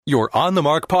Your On the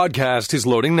Mark podcast is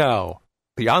loading now.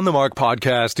 The On the Mark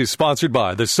podcast is sponsored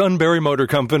by the Sunbury Motor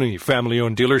Company,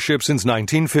 family-owned dealership since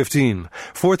 1915,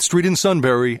 4th Street in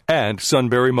Sunbury, and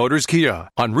Sunbury Motors Kia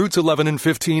on routes 11 and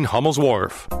 15 Hummel's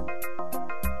Wharf.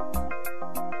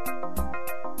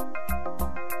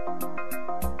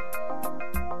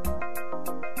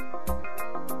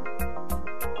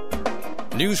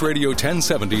 News Radio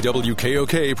 1070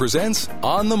 WKOK presents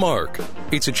On the Mark.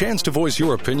 It's a chance to voice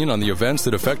your opinion on the events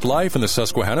that affect life in the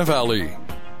Susquehanna Valley.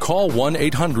 Call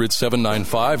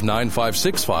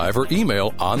 1-800-795-9565 or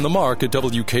email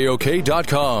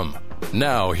onthemark@wkok.com.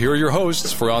 Now, here are your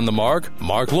hosts for On the Mark,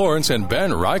 Mark Lawrence and Ben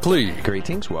Reichley.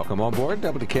 Greetings. Welcome on board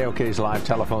WKOK's live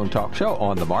telephone talk show,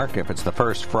 On the Mark. If it's the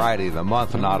first Friday of the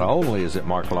month, not only is it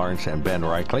Mark Lawrence and Ben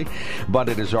Reichley, but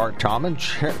it is Art Thomas,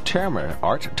 chairman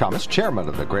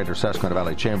of the Greater Susquehanna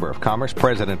Valley Chamber of Commerce,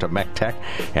 president of MECTEC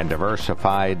and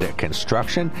Diversified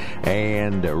Construction,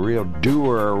 and a real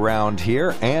doer around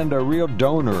here and a real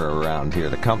donor around here.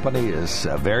 The company is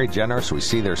very generous. We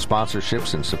see their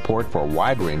sponsorships and support for a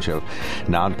wide range of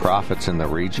nonprofits in the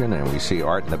region, and we see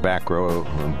Art in the back row,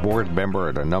 board member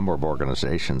at a number of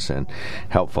organizations and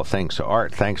helpful things. So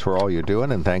Art, thanks for all you're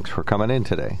doing, and thanks for coming in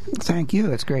today. Thank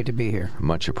you. It's great to be here.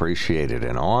 Much appreciated.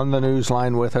 And on the news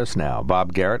line with us now,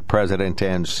 Bob Garrett, president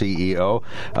and CEO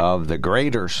of the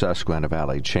Greater Susquehanna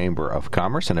Valley Chamber of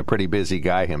Commerce, and a pretty busy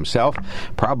guy himself,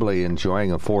 probably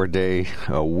enjoying a 4-day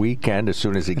weekend as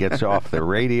soon as he gets off the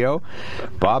radio.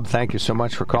 Bob, thank you so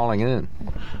much for calling in.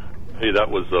 Hey,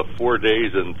 that was 4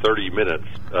 days and 30 minutes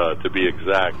to be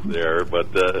exact there. But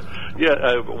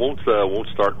I won't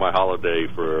start my holiday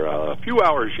for a few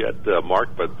hours yet,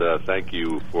 Mark. But thank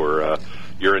you for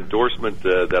your endorsement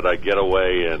that I get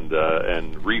away and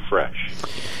refresh.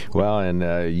 Well, and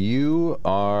you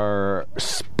are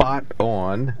spot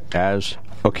on, as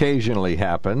occasionally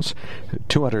happens.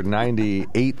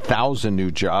 298,000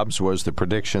 new jobs was the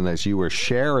prediction that you were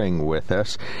sharing with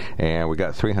us, and we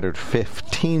got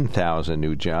 315,000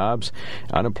 new jobs.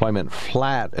 Unemployment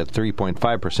flat at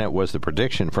 3.5% was the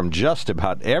prediction from just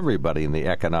about everybody in the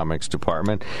economics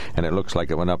department, and it looks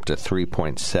like it went up to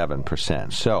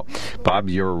 3.7%. So, Bob,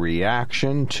 your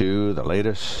reaction to the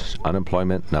latest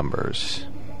unemployment numbers?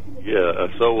 Yeah,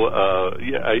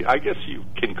 I guess you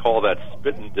can call that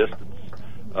spitting distance.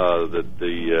 That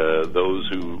those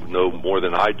who know more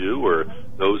than I do, or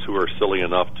those who are silly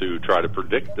enough to try to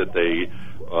predict that they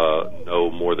know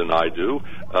more than I do,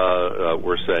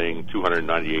 we're saying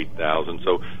 298,000.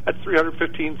 So at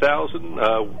 315,000,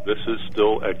 this is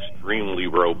still extremely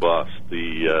robust.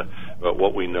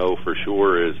 What we know for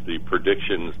sure is the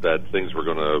predictions that things were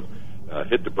going to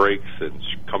hit the brakes and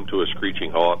come to a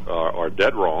screeching halt are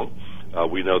dead wrong.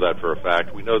 We know that for a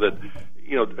fact. We know that,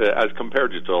 as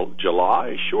compared to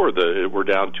July, sure, we're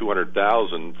down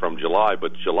 200,000 from July,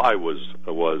 but July was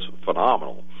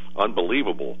phenomenal,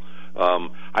 unbelievable.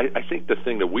 I think the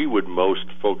thing that we would most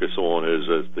focus on is,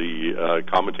 as the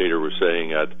commentator was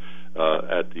saying at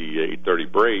the 8:30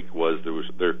 break,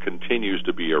 there continues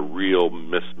to be a real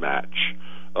mismatch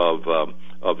of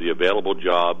the available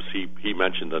jobs. He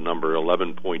mentioned the number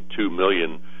 11.2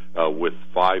 million, with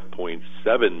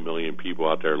 5.7 million people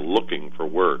out there looking for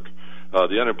work.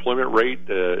 The unemployment rate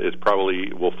is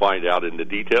probably, we'll find out in the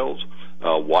details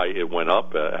why it went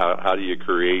up. How do you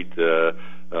create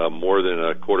more than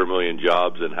 250,000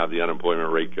 jobs and have the unemployment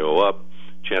rate go up?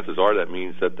 Chances are that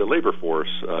means that the labor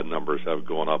force numbers have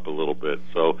gone up a little bit.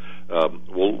 So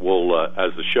we'll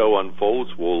as the show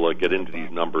unfolds, we'll get into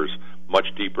these numbers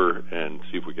much deeper and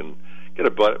see if we can get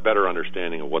a better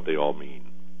understanding of what they all mean.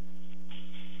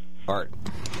 Art.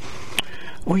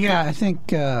 Well, yeah, I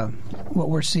think what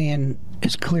we're seeing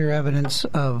is clear evidence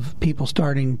of people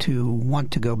starting to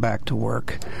want to go back to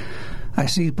work. I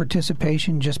see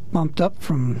participation just bumped up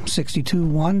from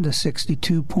 62.1 to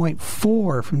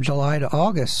 62.4 from July to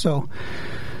August. So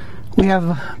we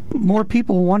have more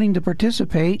people wanting to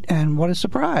participate, and what a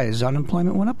surprise.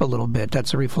 Unemployment went up a little bit.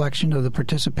 That's a reflection of the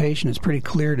participation. It's pretty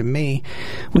clear to me.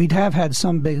 We'd have had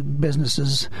some big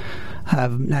businesses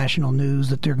have national news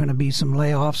that there are going to be some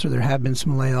layoffs, or there have been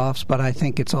some layoffs, but I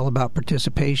think it's all about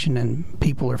participation, and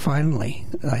people are finally,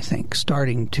 I think,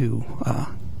 starting to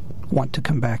want to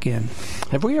come back in.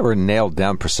 Have we ever nailed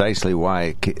down precisely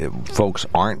why folks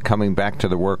aren't coming back to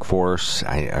the workforce?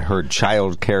 I heard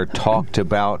child care talked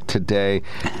about today.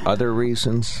 Other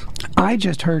reasons? I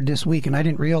just heard this week, and I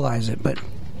didn't realize it, but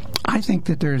I think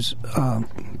that there's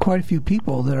quite a few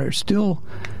people that are still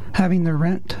having their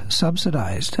rent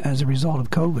subsidized as a result of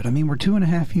COVID. I mean, we're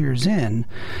 2.5 years in,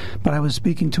 but I was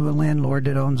speaking to a landlord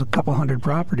that owns a couple hundred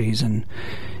properties, and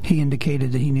he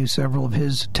indicated that he knew several of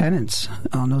his tenants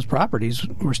on those properties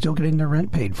were still getting their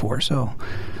rent paid for. So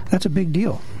that's a big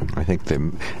deal. I think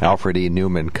the Alfred E.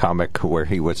 Newman comic where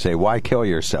he would say, why kill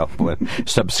yourself?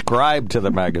 Subscribe to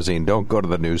the magazine. Don't go to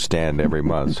the newsstand every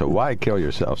month. So why kill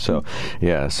yourself? So,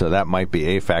 yeah, so that might be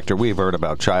a factor. We've heard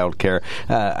about child care.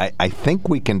 I think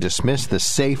we can dismiss the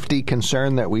safety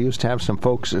concern that we used to have some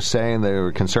folks saying they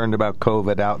were concerned about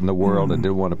COVID out in the world and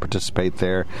didn't want to participate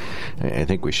there. I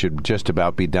think we should just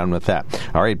about be done with that.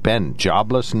 All right, Ben,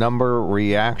 jobless number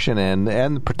reaction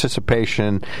and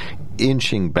participation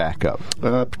inching back up.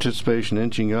 Participation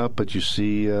inching up, but you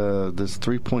see this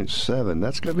 3.7.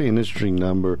 That's going to be an interesting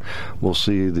number. We'll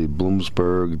see the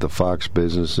Bloomberg, the Fox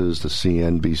businesses, the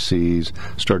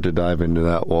CNBCs start to dive into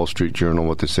that, Wall Street Journal,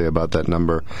 what they say about that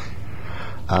number.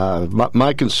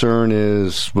 My concern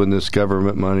is when this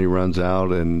government money runs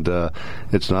out and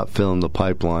it's not filling the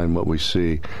pipeline, what we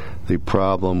see. The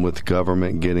problem with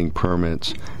government getting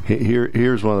permits.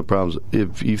 Here's one of the problems.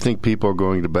 If you think people are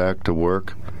going back to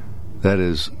work, that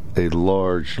is a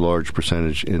large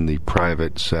percentage in the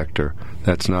private sector.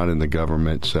 That's not in the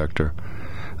government sector.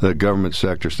 The government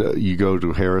sector, you go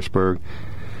to Harrisburg,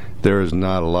 there is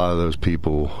not a lot of those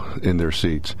people in their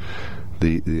seats.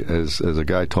 As a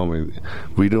guy told me,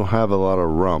 we don't have a lot of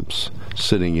rumps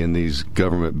sitting in these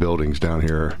government buildings down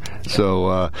here.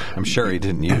 So I'm sure he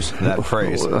didn't use that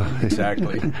phrase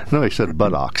exactly. No, he said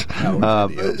buttocks. So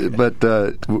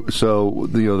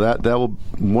that will.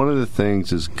 One of the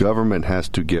things is government has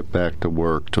to get back to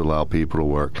work to allow people to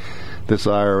work. This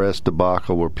IRS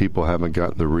debacle where people haven't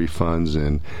gotten the refunds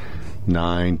in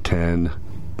 9, 10.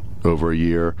 Over a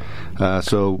year.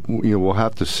 So we'll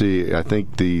have to see. I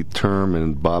think the term,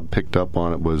 and Bob picked up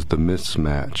on it, was the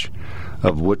mismatch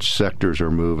of which sectors are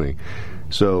moving.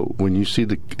 So when you see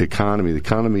the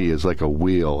economy is like a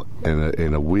wheel,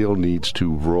 and a wheel needs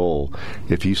to roll.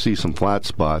 If you see some flat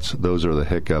spots, those are the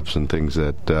hiccups and things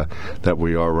that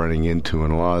we are running into,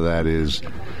 and a lot of that is,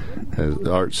 as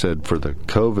Art said, for the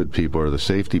COVID people or the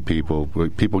safety people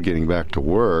getting back to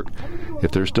work.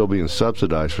 If they're still being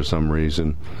subsidized for some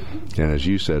reason, and as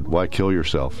you said, why kill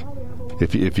yourself?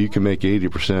 If you can make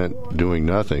 80% doing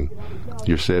nothing,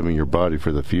 you're saving your body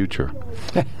for the future.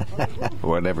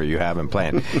 Whatever you have in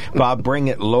plan. Bob, bring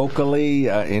it locally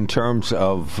in terms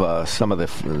of some of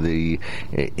the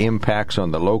impacts on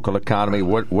the local economy.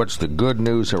 What's the good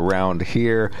news around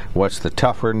here? What's the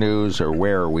tougher news, or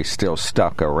where are we still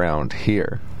stuck around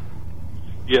here?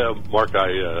 Yeah, Mark,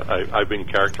 I've been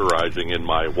characterizing in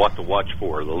my What to Watch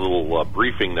For, the little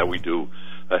briefing that we do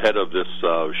ahead of this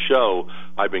show,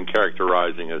 I've been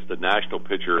characterizing as the national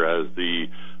picture as the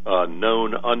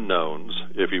known unknowns,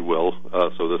 if you will.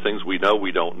 So the things we know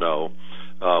we don't know.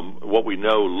 What we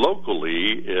know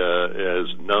locally is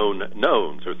known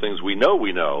knowns, or things we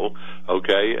know,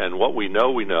 okay? And what we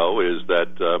know is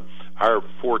that our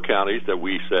 4 counties that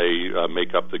we say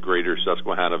make up the greater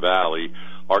Susquehanna Valley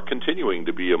are continuing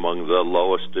to be among the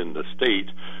lowest in the state.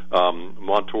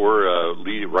 Montour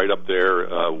lead right up there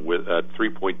at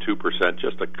 3.2%,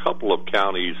 just a couple of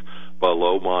counties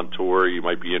below Montour. You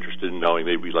might be interested in knowing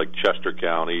maybe like Chester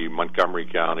County, Montgomery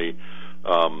County,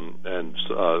 and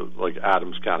like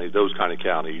Adams County. Those kind of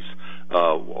counties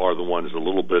are the ones a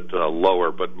little bit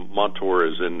lower, but Montour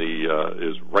is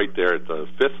is right there at the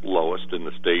 5th lowest in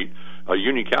the state.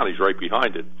 Union County is right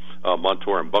behind it.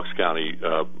 Montour and Bucks County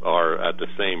are at the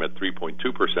same at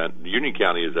 3.2%. Union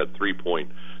County is at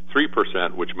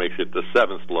 3.3%, which makes it the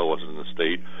 7th lowest in the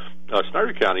state.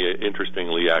 Snyder County,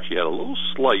 interestingly, actually had a little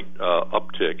slight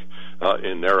uptick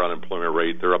in their unemployment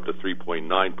rate. They're up to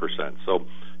 3.9%. So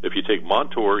if you take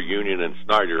Montour, Union, and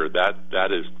Snyder,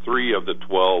 that is 3 of the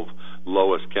 12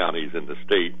 lowest counties in the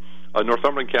state.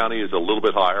 Northumberland County is a little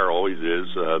bit higher, always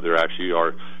is. There actually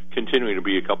are continuing to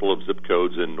be a couple of zip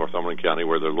codes in Northumberland County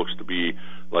where there looks to be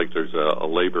like there's a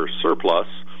labor surplus,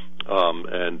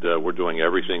 and we're doing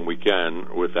everything we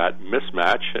can with that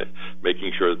mismatch,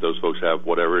 making sure that those folks have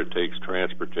whatever it takes,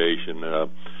 transportation,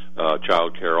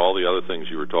 child care, all the other things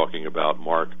you were talking about,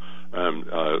 Mark,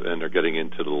 and they're getting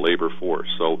into the labor force.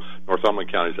 So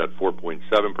Northumberland County is at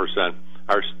 4.7%.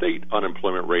 Our state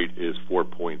unemployment rate is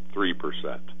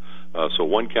 4.3%. So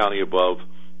one county above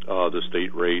the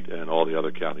state rate, and all the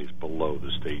other counties below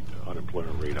the state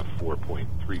unemployment rate of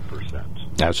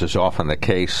 4.3%. As is often the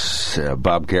case,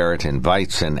 Bob Garrett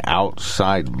invites an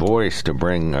outside voice to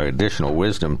bring additional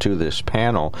wisdom to this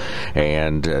panel,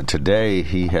 and today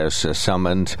he has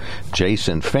summoned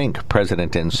Jason Fink,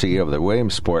 President and CEO of the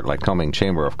Williamsport Lycoming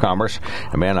Chamber of Commerce,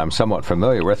 a man I'm somewhat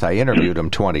familiar with. I interviewed him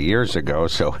 20 years ago,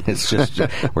 so it's just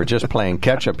we're just playing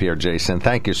catch-up here, Jason.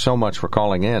 Thank you so much for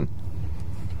calling in.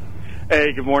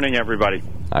 Hey, good morning, everybody.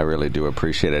 I really do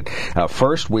appreciate it.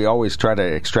 First, we always try to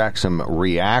extract some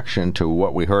reaction to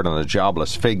what we heard on the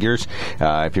jobless figures.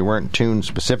 If you weren't tuned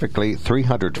specifically,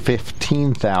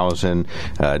 315,000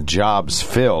 jobs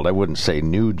filled. I wouldn't say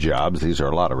new jobs. These are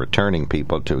a lot of returning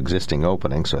people to existing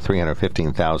openings. So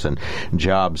 315,000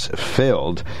 jobs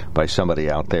filled by somebody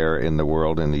out there in the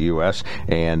world, in the U.S.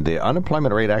 And the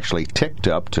unemployment rate actually ticked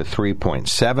up to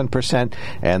 3.7%,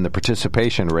 and the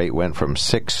participation rate went from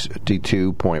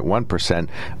 62.1%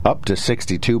 up to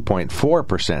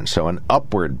 62.4%, so an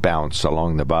upward bounce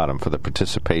along the bottom for the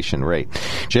participation rate.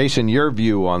 Jason, your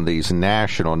view on these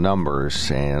national numbers,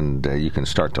 and you can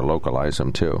start to localize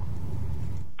them too.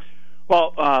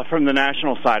 Well, from the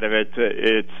national side of it,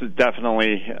 it's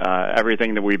definitely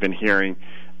everything that we've been hearing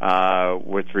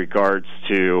with regards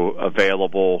to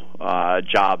available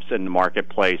jobs in the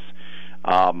marketplace.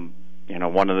 One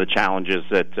of the challenges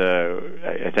that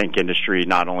I think industry,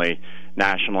 not only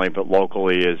nationally but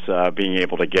locally, is being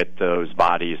able to get those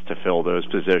bodies to fill those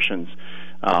positions.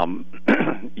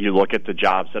 You look at the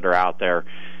jobs that are out there,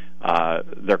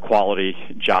 they're quality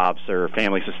jobs, they're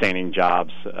family-sustaining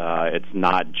jobs. It's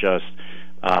not just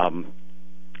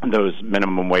those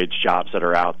minimum wage jobs that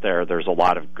are out there. There's a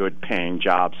lot of good-paying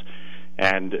jobs,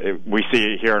 and we see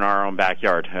it here in our own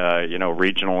backyard,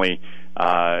 regionally.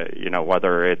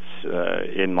 Whether it's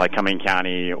in Lycoming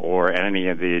County or any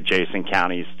of the adjacent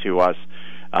counties to us,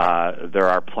 there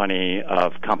are plenty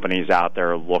of companies out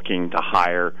there looking to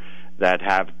hire that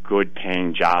have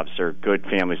good-paying jobs or good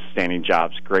family-sustaining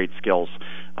jobs, great skills,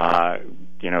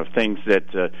 things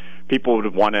that people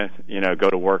would want to, go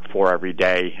to work for every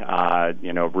day,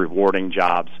 rewarding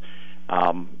jobs.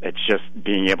 It's just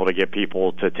being able to get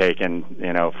people to take and,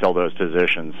 fill those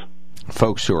positions.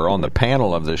 Folks who are on the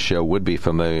panel of this show would be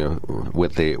familiar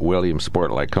with the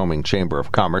Williamsport Lycoming Chamber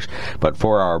of Commerce, but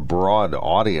for our broad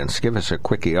audience, give us a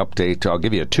quickie update. I'll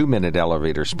give you a 2-minute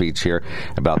elevator speech here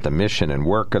about the mission and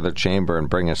work of the Chamber, and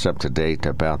bring us up to date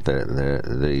about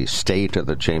the state of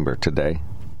the Chamber today.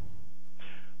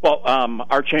 Well,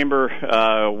 our chamber,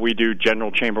 we do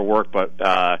general chamber work, but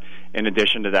in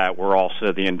addition to that, we're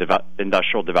also the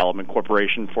Industrial Development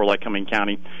Corporation for Lycoming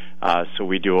County. So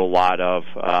we do a lot of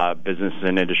business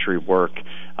and industry work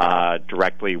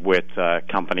directly with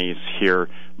companies here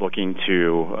looking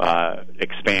to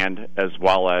expand, as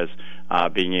well as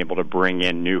being able to bring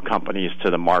in new companies to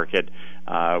the market.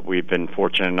 We've been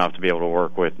fortunate enough to be able to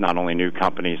work with not only new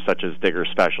companies such as Digger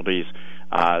Specialties,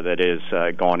 that is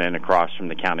going in across from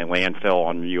the county landfill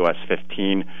on US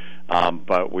 15,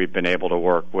 but we've been able to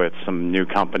work with some new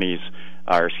companies,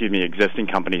 existing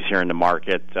companies here in the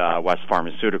market. West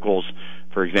Pharmaceuticals,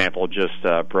 for example, just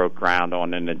broke ground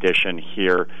on an addition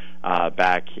here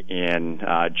back in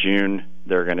June.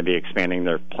 They're going to be expanding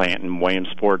their plant in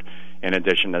Williamsport. In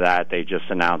addition to that, they just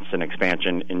announced an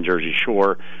expansion in Jersey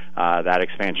Shore. That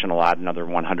expansion will add another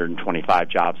 125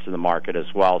 jobs to the market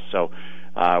as well. So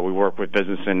we work with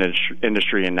business and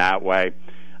industry in that way.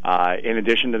 In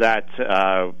addition to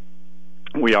that,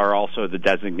 we are also the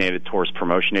designated tourist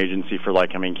promotion agency for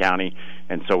Lycoming County,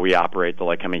 and so we operate the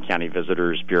Lycoming County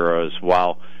Visitors Bureau as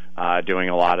well, doing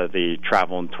a lot of the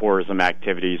travel and tourism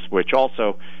activities, which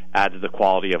also add to the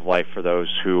quality of life for those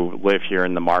who live here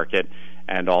in the market,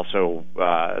 and also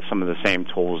some of the same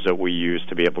tools that we use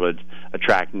to be able to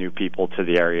attract new people to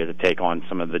the area to take on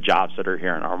some of the jobs that are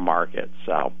here in our market.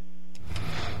 So,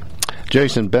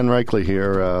 Jason, Ben Reichley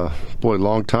here.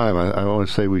 Long time. I want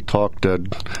to say we talked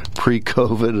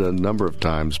pre-COVID a number of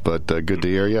times, but good to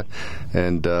hear you.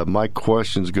 And my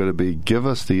question is going to be, give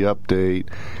us the update.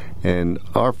 And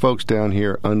our folks down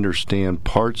here understand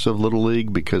parts of Little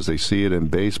League because they see it in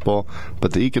baseball,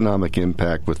 but the economic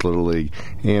impact with Little League,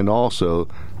 and also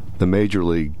the Major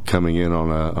League coming in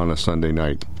on a Sunday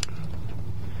night.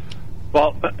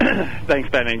 Well, thanks,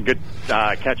 Ben, and good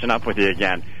catching up with you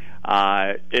again.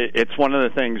 It's one of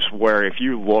the things where if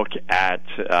you look at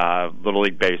Little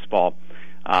League baseball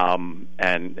and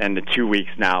the 2 weeks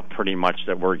now pretty much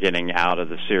that we're getting out of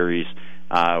the series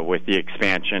with the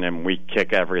expansion, and we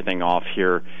kick everything off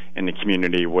here in the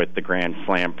community with the Grand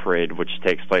Slam Parade, which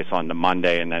takes place on the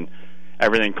Monday, and then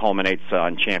everything culminates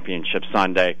on Championship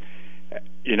Sunday.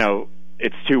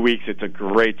 it's 2 weeks. It's a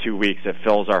great 2 weeks. It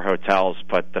fills our hotels,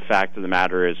 but the fact of the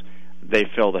matter is they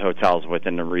fill the hotels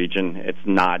within the region. It's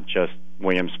not just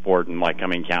Williamsport and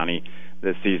Lycoming County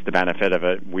that sees the benefit of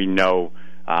it. We know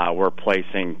we're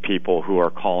placing people who are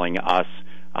calling us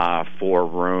for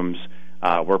rooms.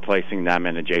 We're placing them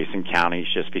in adjacent counties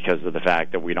just because of the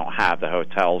fact that we don't have the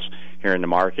hotels here in the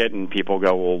market. And people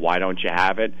go, well, why don't you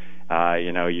have it?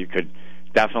 You could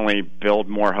definitely build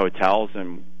more hotels.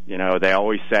 And, they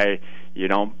always say you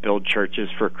don't build churches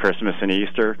for Christmas and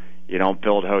Easter. You don't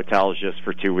build hotels just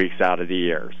for 2 weeks out of the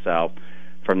year. So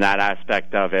from that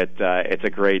aspect of it, it's a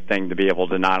great thing to be able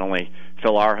to not only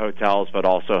fill our hotels but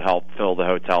also help fill the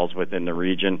hotels within the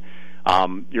region.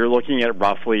 You're looking at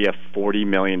roughly a $40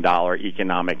 million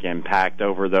economic impact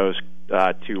over those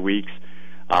 2 weeks.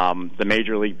 The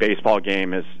Major League Baseball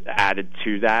game is added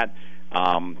to that.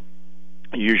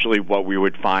 Usually what we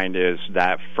would find is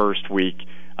that first week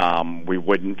we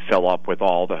wouldn't fill up with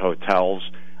all the hotels.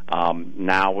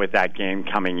 Now with that game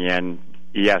coming in,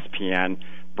 ESPN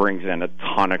brings in a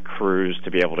ton of crews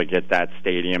to be able to get that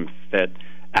stadium fit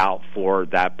out for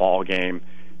that ball game.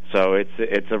 So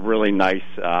it's a really nice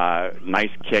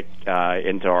kick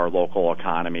into our local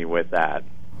economy with that.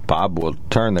 Bob, we'll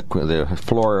turn the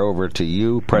floor over to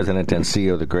you, President and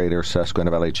CEO of the Greater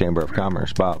Susquehanna Valley Chamber of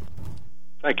Commerce. Bob.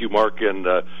 Thank you, Mark, and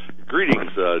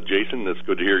greetings, Jason. It's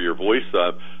good to hear your voice.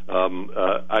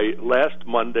 Last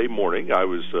Monday morning, I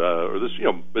was,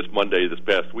 this Monday this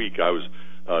past week, I was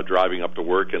driving up to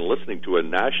work and listening to a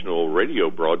national radio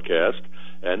broadcast,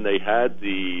 and they had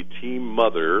the team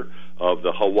mother of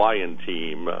the Hawaiian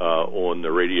team on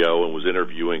the radio and was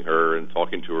interviewing her and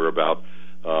talking to her about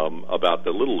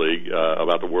the Little League,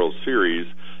 about the World Series,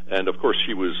 and of course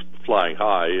she was flying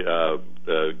high,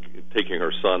 taking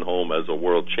her son home as a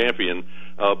world champion,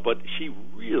 but she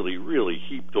really, really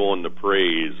heaped on the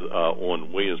praise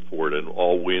on Williamsport and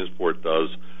all Williamsport does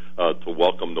to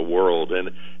welcome the world.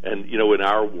 And in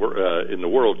the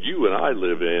world you and I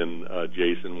live in,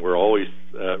 Jason, we're always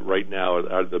right now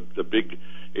the big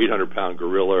 800-pound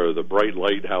gorilla or the bright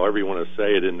light, however you want to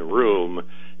say it, in the room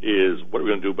is what are we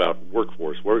going to do about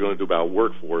workforce? What are we going to do about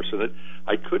workforce? And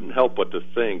I couldn't help but to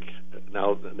think,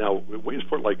 now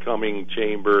Williamsport Lycoming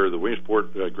Chamber, the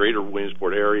Williamsport, greater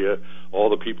Williamsport area, all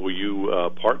the people you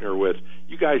partner with,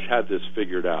 you guys had this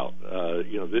figured out.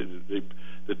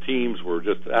 The teams were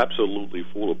just absolutely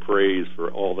full of praise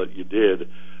for all that you did.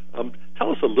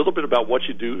 Tell us a little bit about what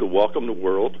you do to welcome the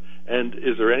world, and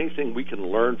is there anything we can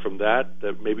learn from that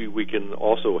maybe we can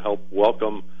also help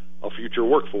welcome a future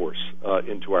workforce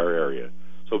into our area?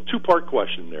 So two-part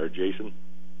question there, Jason.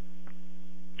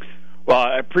 Well,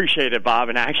 I appreciate it, Bob,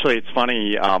 and actually it's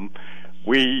funny. My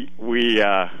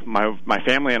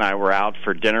family and I were out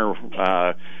for dinner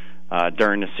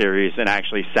during the series and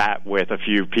actually sat with a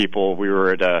few people. We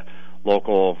were at a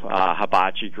local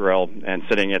hibachi grill, and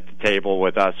sitting at the table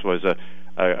with us was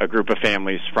a group of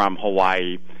families from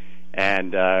Hawaii,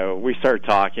 and we started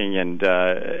talking, and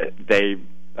they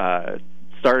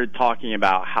started talking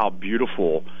about how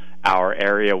beautiful our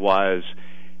area was,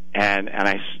 and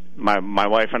my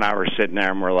wife and I were sitting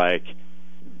there and we're like,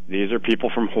 these are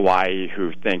people from Hawaii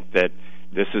who think that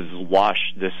this is lush,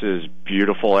 this is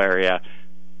beautiful area.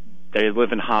 They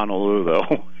live in Honolulu.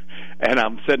 And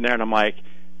I'm sitting there and I'm like,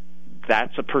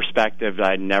 that's a perspective that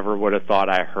I never would have thought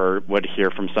would hear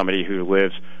from somebody who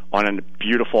lives on a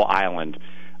beautiful island.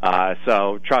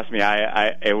 So trust me,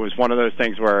 it was one of those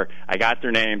things where I got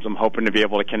their names. I'm hoping to be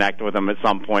able to connect with them at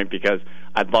some point because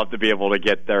I'd love to be able to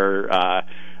get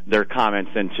their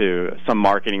comments into some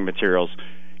marketing materials.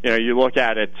 You look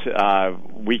at it,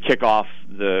 we kick off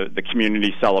the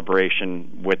community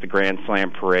celebration with the Grand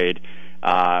Slam Parade.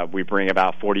 We bring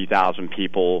about 40,000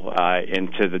 people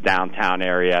into the downtown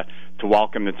area to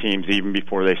welcome the teams even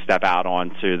before they step out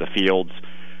onto the fields.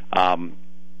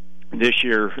 This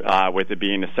year, with it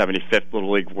being the 75th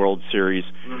Little League World Series,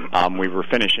 we were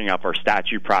finishing up our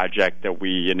statue project that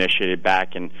we initiated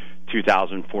back in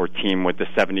 2014 with the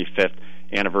 75th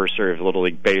anniversary of Little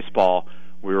League Baseball.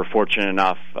 We were fortunate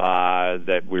enough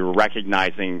that we were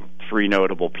recognizing three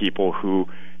notable people who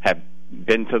have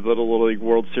been to the Little League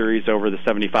World Series over the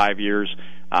 75 years,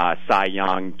 Cy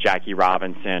Young, Jackie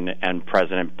Robinson, and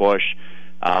President Bush.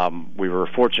 We were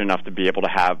fortunate enough to be able to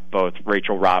have both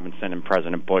Rachel Robinson and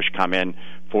President Bush come in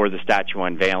for the statue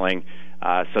unveiling,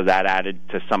 so that added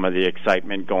to some of the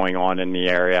excitement going on in the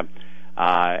area.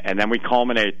 And then we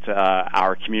culminate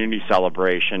our community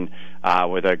celebration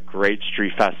with a great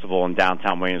street festival in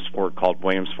downtown Williamsport called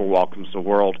Williamsport Welcomes the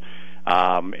World.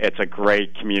 It's a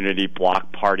great community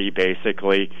block party,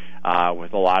 basically,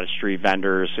 with a lot of street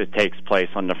vendors. It takes place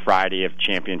on the Friday of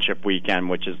championship weekend,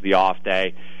 which is the off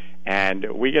day.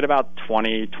 And we get about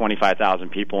 25,000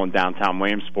 people in downtown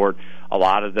Williamsport. A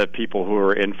lot of the people who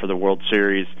are in for the World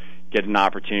Series get an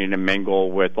opportunity to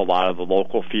mingle with a lot of the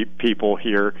local people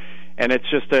here. And it's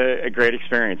just a great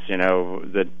experience,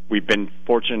 that we've been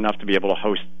fortunate enough to be able to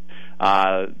host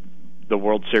the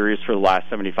World Series for the last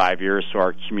 75 years, so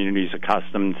our community is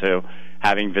accustomed to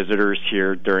having visitors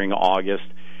here during August.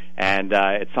 And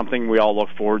it's something we all look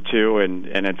forward to, and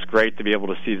it's great to be able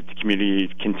to see that the community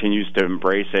continues to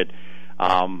embrace it.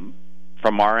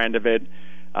 From our end of it,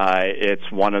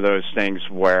 it's one of those things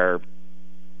where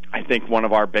I think one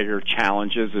of our bigger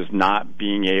challenges is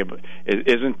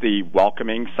isn't the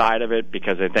welcoming side of it,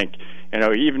 because I think,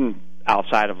 even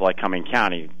outside of Lycoming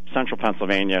County, Central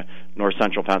Pennsylvania, North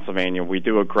Central Pennsylvania, we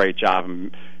do a great job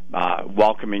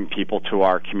welcoming people to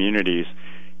our communities.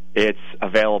 It's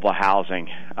available housing,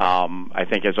 I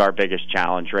think, is our biggest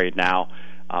challenge right now.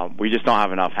 We just don't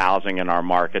have enough housing in our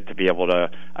market to be able to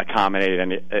accommodate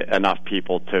enough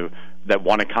people that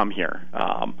want to come here.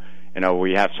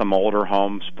 We have some older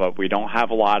homes, but we don't have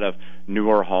a lot of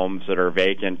newer homes that are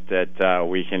vacant that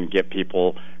we can get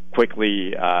people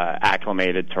quickly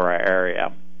acclimated to our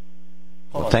area.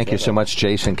 Well, thank you so much,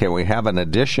 Jason. Can we have an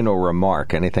additional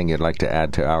remark? Anything you'd like to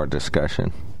add to our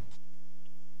discussion?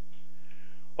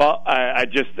 Well,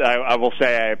 I will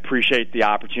say I appreciate the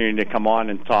opportunity to come on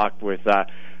and talk with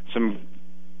some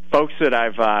folks that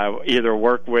I've either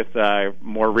worked with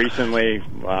more recently,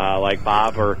 like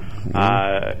Bob, or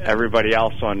everybody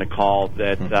else on the call.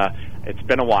 That it's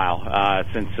been a while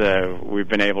since we've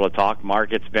been able to talk.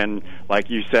 Mark, it's been, like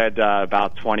you said,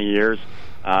 about 20 years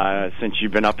since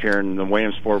you've been up here in the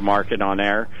Williamsport market on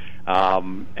air,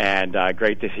 and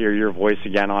great to hear your voice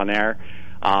again on air.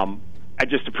 I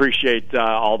just appreciate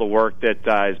all the work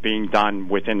that is being done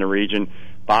within the region.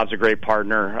 Bob's a great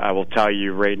partner. I will tell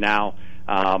you right now,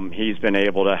 he's been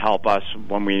able to help us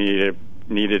when we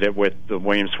needed it with the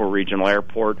Williamsport Regional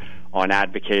Airport on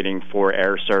advocating for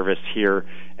air service here,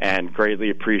 and greatly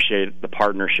appreciate the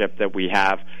partnership that we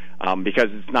have, because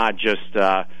it's not just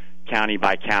county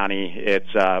by county.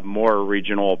 It's a more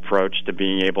regional approach to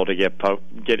being able to get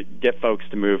folks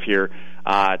to move here,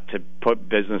 to put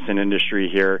business and industry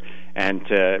here, and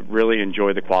to really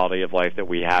enjoy the quality of life that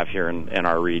we have here in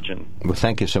our region. Well,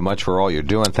 thank you so much for all you're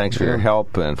doing. Thanks for your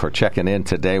help and for checking in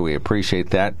today. We appreciate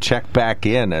that. Check back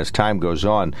in as time goes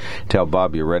on. Tell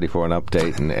Bob you're ready for an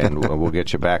update, and we'll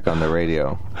get you back on the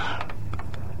radio.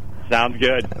 Sounds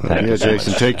good. Thank you,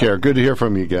 Jason. Take care. Good to hear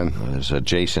from you again. There's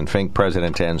Jason Fink,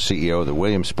 President and CEO of the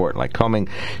Williamsport Lycoming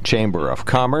Chamber of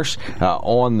Commerce.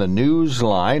 On the news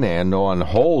line and on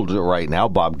hold right now,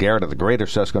 Bob Garrett of the Greater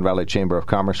Susquehanna Valley Chamber of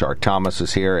Commerce. Art Thomas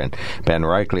is here, and Ben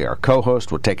Reichley, our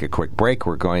co-host. We'll take a quick break.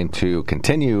 We're going to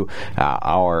continue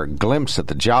our glimpse at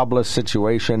the jobless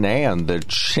situation and the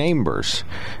Chamber's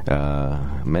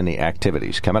many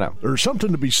activities coming up. There's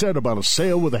something to be said about a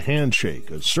sale with a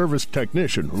handshake. A service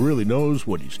technician who really knows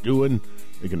what he's doing.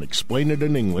 They can explain it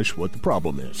in English what the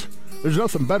problem is. There's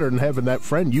nothing better than having that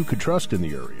friend you could trust in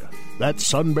the area. That's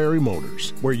Sunbury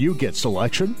Motors, where you get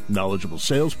selection, knowledgeable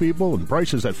salespeople, and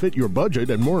prices that fit your budget,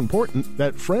 and more important,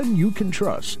 that friend you can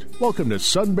trust. Welcome to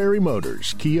Sunbury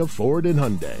Motors, Kia, Ford, and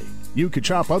Hyundai. You could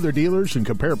shop other dealers and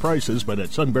compare prices, but at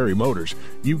Sunbury Motors,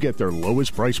 you get their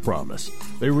lowest price promise.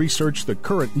 They research the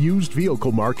current used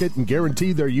vehicle market and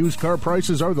guarantee their used car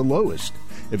prices are the lowest.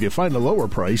 If you find a lower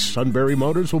price, Sunbury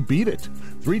Motors will beat it.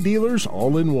 3 dealers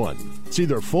all in one. See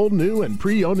their full new and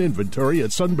pre-owned inventory at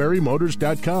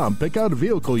sunburymotors.com. Pick out a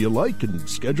vehicle you like and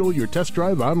schedule your test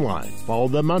drive online. Follow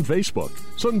them on Facebook.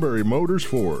 Sunbury Motors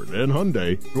Ford and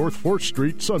Hyundai, North 4th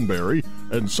Street, Sunbury,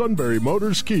 and Sunbury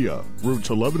Motors Kia, routes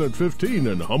 11 and 15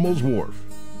 in Hummel's Wharf.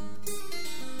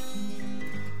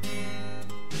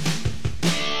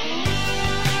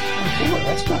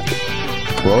 That's not good.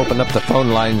 We'll open up the phone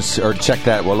lines, or check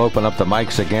that. We'll open up the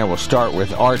mics again. We'll start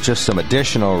with Art, just some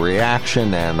additional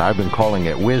reaction, and I've been calling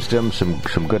it wisdom,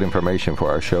 some good information for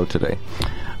our show today.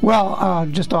 Well,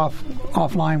 just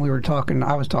offline,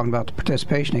 I was talking about the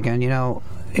participation again.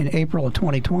 In April of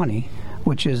 2020,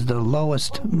 which is the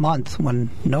lowest month when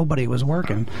nobody was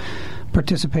working,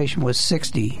 participation was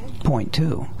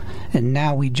 60.2, and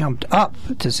now we jumped up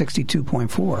to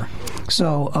 62.4.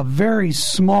 So a very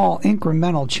small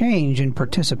incremental change in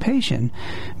participation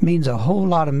means a whole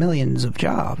lot of millions of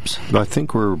jobs. I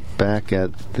think we're back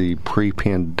at the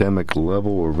pre-pandemic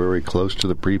level. We're very close to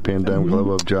the pre-pandemic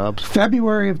level of jobs.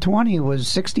 February of 20 was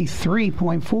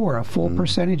 63.4, a full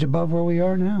percentage above where we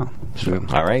are now. Yeah.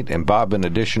 All right. And Bob, an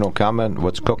additional comment.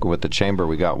 What's cooking with the chamber?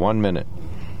 We got 1 minute.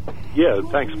 Yeah,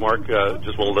 thanks, Mark.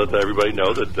 Just want to let everybody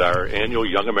know that our annual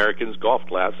Young Americans Golf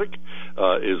Classic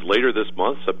is later this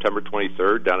month, September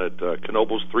 23rd, down at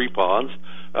Knoebels Three Ponds.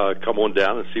 Come on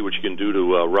down and see what you can do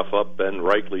to rough up Ben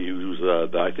Reichley, who's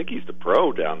I think he's the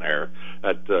pro down there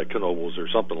at Knoebels or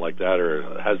something like that,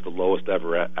 or has the lowest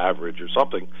ever average or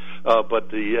something.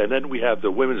 And then we have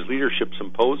the Women's Leadership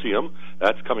Symposium.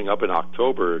 That's coming up in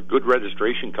October. Good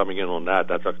registration coming in on that.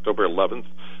 That's October 11th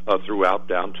throughout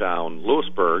downtown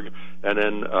Lewisburg. And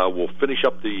then we'll finish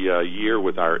up the year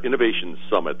with our Innovation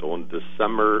Summit on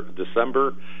December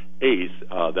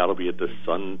 8th. That'll be at the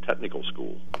Sun Technical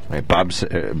School. Right,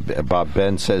 Bob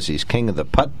Ben says he's king of the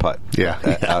putt-putt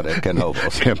out at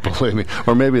Knoebels. Can't believe me.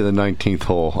 Or maybe the 19th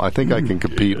hole. I think I can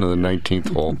compete in the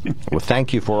 19th hole. Well,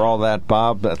 thank you for all that,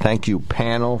 Bob. Thank you,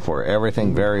 panel, for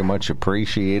everything. Very much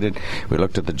appreciated. We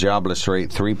looked at the jobless rate,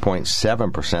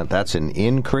 3.7%. That's an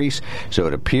increase. So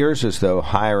it appears as though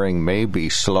hiring may be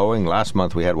slowing. Last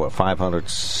month we had,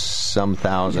 500-some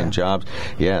thousand jobs.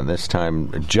 Yeah, and this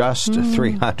time just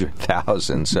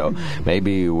 300,000. So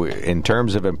maybe in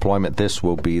terms of employment, this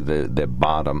will be the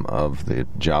bottom of the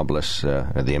jobless,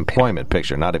 the employment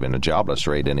picture, not even a jobless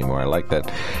rate anymore. I like that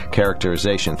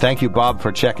characterization. Thank you, Bob,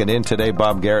 for checking in today.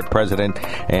 Bob Garrett, President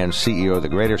and CEO of the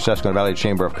Greater Susquehanna Valley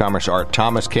Chamber of Commerce. Art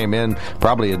Thomas came in,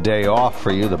 probably a day off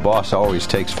for you. The boss always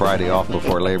takes Friday off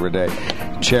before Labor Day.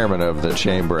 Chairman of the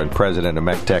Chamber and President of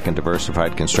MECTEC and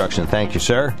Diversified Construction. Thank you,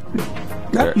 sir.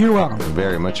 Yep, you're welcome.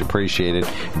 Very much appreciated.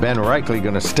 Ben Reichley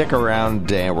going to stick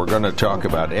around, and we're going to talk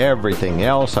about everything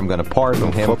else. I'm going to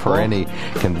pardon him for any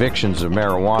convictions of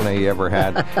marijuana he ever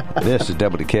had. This is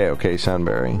WKOK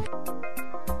Sunbury.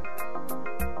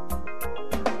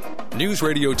 News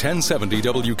Radio 1070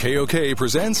 WKOK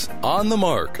presents On the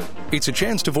Mark. It's a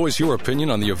chance to voice your opinion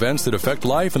on the events that affect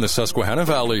life in the Susquehanna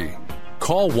Valley.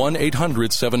 Call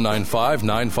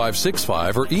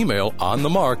 1-800-795-9565 or email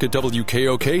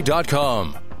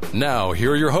onthemark@wkok.com. Now,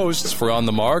 here are your hosts for On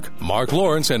the Mark, Mark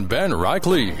Lawrence and Ben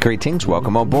Reichley. Greetings.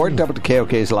 Welcome on board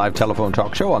WKOK's live telephone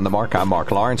talk show. On the Mark, I'm Mark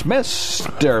Lawrence.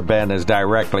 Mr. Ben is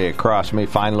directly across me,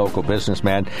 fine local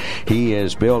businessman. He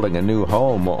is building a new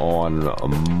home on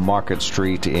Market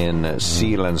Street in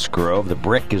Selinsgrove. The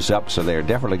brick is up, so they're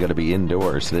definitely going to be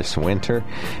indoors this winter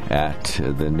at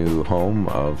the new home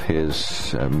of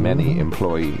his many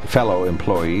fellow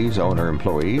employees, owner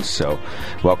employees. So,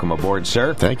 welcome aboard,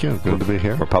 sir. Thank you. Good to be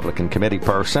here. Republican committee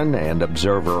person and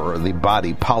observer of the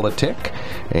body politic,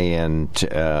 and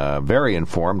very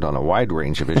informed on a wide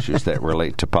range of issues that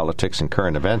relate to politics and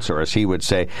current events, or as he would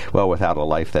say, well, without a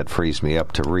life that frees me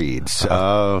up to read.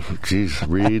 So.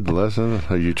 Read, listen.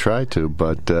 You try to,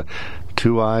 but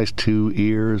 2 eyes, 2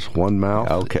 ears, 1 mouth.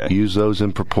 Okay. Use those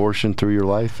in proportion through your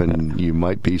life, and you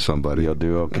might be somebody. You'll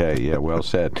do okay. Yeah, well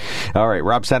said. All right,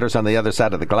 Rob Sanders on the other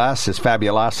side of the glass. His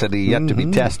fabulosity yet to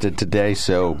be tested today,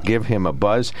 so give him a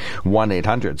buzz.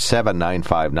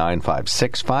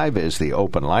 1-800-795-9565 is the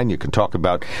open line. You can talk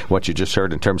about what you just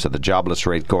heard in terms of the jobless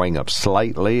rate going up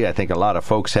slightly. I think a lot of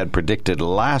folks had predicted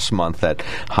last month that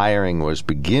hiring was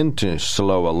begin to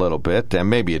slow a little bit, and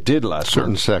maybe it did last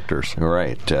Certain month. sectors.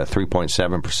 Right,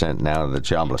 3.7% now, the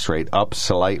jobless rate up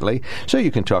slightly. So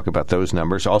you can talk about those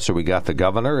numbers. Also, we got the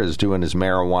governor is doing his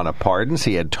marijuana pardons.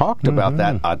 He had talked about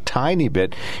that a tiny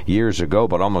bit years ago,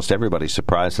 but almost everybody's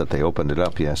surprised that they opened it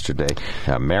up yesterday.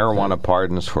 Marijuana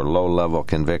pardons for low-level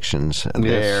convictions.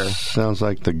 Yes, sounds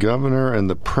like the governor and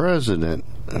the president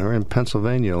are in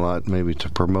Pennsylvania a lot, maybe to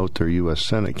promote their U.S.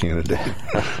 Senate candidate.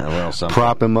 Well,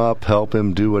 prop him up, help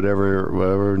him, do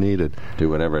whatever needed. Do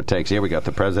whatever it takes. Here we got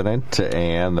the president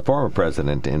and the former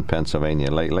president in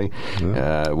Pennsylvania lately.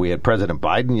 Yeah. We had President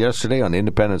Biden yesterday on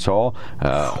Independence Hall.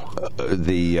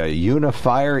 The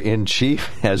unifier in chief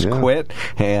has quit,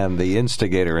 and the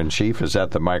instigator in chief is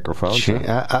at the microphone.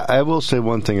 I will say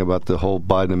one thing about the whole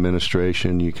Biden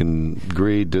administration. You can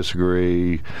agree,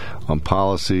 disagree on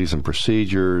policies and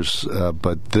procedures,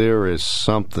 but there is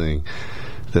something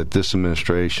that this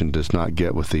administration does not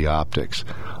get with the optics.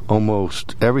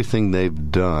 Almost everything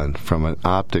they've done from an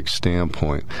optics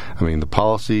standpoint, I mean, the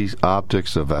policies,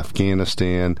 optics of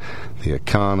Afghanistan, the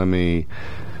economy,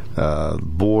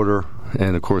 border,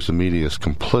 And, of course, the media is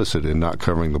complicit in not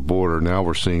covering the border. Now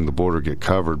we're seeing the border get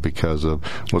covered because of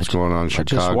what's going on in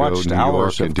Chicago, just watched New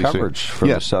hours York, of and DC. coverage from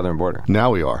the southern border.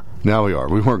 Now we are.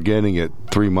 We weren't getting it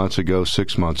 3 months ago,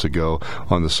 6 months ago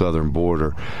on the southern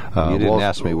border. You didn't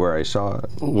ask me where I saw it.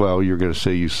 Well, you're going to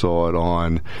say you saw it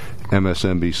on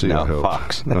MSNBC, no, I hope.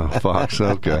 Fox. Fox,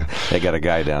 okay. They got a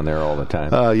guy down there all the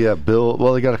time. Yeah, Bill.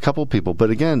 Well, they got a couple people.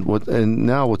 But again,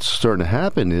 now what's starting to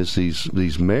happen is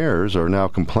these mayors are now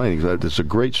complaining. It's a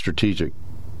great strategic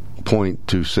point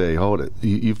to say, hold it,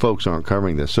 you folks aren't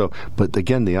covering this. So, but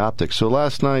again, the optics. So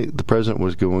last night, the president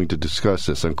was going to discuss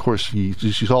this. And of course, you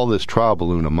saw this trial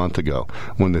balloon a month ago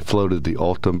when they floated the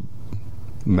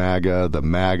MAGA.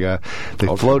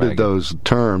 They floated those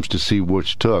terms to see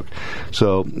which took.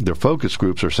 So their focus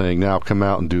groups are saying, now come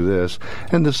out and do this.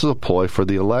 And this is a ploy for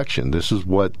the election. This is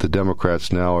what the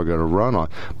Democrats now are going to run on.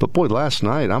 But boy, last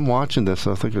night, I'm watching this,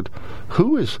 and I'm thinking,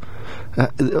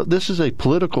 this is a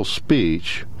political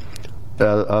speech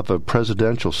of a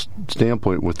presidential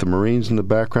standpoint with the Marines in the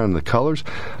background and the colors,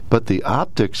 but the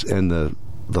optics and the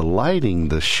lighting,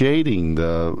 the shading,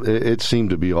 it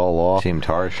seemed to be all off. Seemed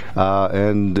harsh.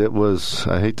 And it was,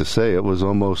 I hate to say, it was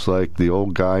almost like the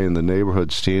old guy in the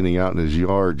neighborhood standing out in his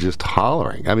yard just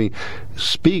hollering. I mean,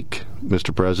 speak,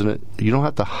 Mr. President. You don't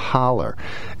have to holler.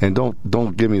 And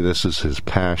don't give me this as his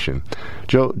passion.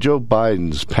 Joe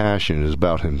Biden's passion is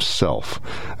about himself.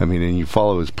 I mean, and you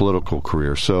follow his political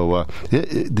career. So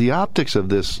the optics of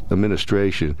this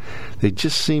administration, they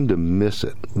just seem to miss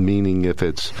it. Meaning, if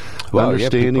it's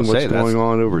understanding what's going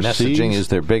on overseas, messaging is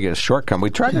their biggest shortcoming.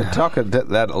 We tried to talk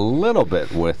that a little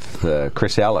bit with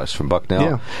Chris Ellis from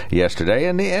Bucknell yesterday,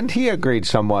 and he agreed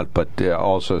somewhat, but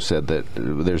also said that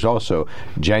there's also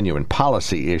genuine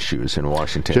policy issues in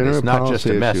Washington. It's not just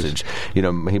a message. You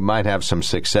know, he might have some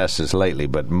successes lately,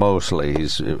 but mostly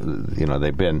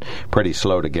they've been pretty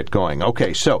slow to get going.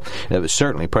 Okay, so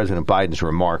certainly President Biden's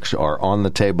remarks are on the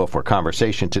table for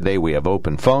conversation today. We have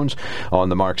open phones on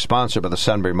the Mark, sponsored by the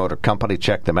Sunbury Motor Company.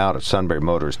 Check them out at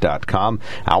sunburymotors.com.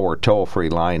 Our toll-free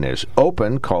line is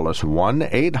open. Call us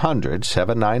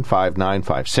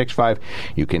 1-800-795-9565.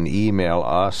 You can email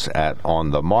us at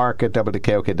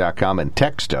onthemark@wkok.com and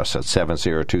text us at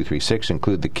 70236.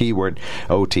 Include the keyword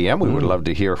OTM. We would love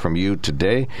to hear from you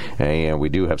today, and we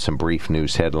do have some brief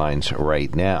news headlines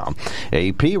right now.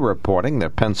 AP reporting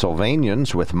that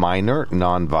Pennsylvanians with minor,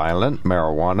 nonviolent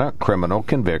marijuana criminal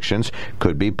convictions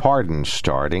could be pardoned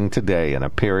starting today in a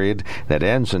period that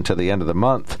ends until the end of the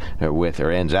month,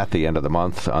 ends at the end of the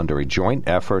month under a joint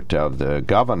effort of the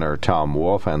governor, Tom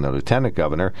Wolf, and the lieutenant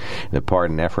governor. The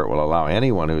pardon effort will allow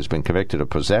anyone who has been convicted of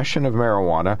possession of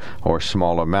marijuana or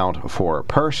small amount for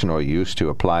personal use to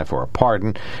apply for a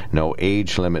pardon. No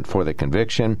age limit for the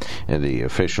conviction. And the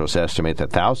officials estimate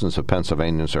that thousands of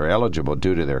Pennsylvanians are eligible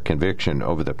due to their conviction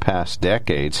over the past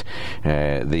decades.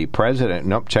 The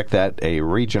president, a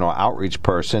regional outreach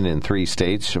person in 3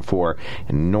 states for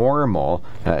normal.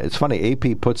 It's funny,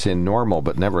 AP puts in normal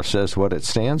but never says what it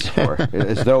stands for,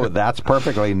 as though that's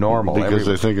perfectly normal. Because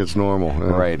they think it's normal.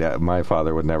 Yeah. Right. My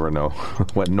father would never know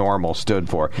what normal stood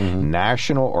for. Mm-hmm.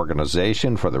 National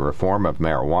Organization for the Reform of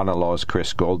Marijuana Laws.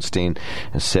 Chris Goldstein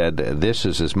said this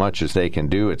is as much as they can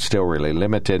do. It's still really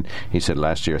limited. He said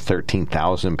last year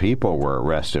 13,000 people were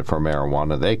arrested for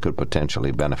marijuana. They could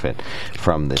potentially benefit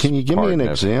from this. Can you give me an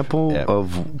example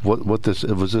of what this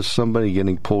was? This somebody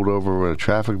getting pulled over with a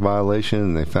traffic violation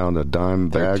and they found a dime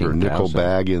bag or nickel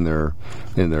bag in their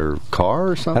car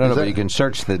or something? I don't know, but you can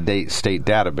search the state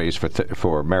database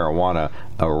for marijuana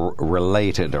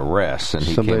related arrests, and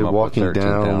he somebody came up walking with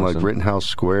 13,000. down like Rittenhouse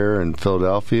Square in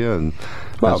Philadelphia and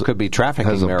it could be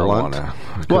trafficking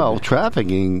marijuana.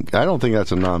 Trafficking, I don't think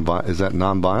that's is that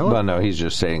nonviolent? Well, no, he's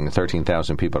just saying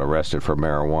 13,000 people arrested for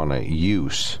marijuana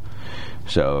use.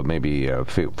 So maybe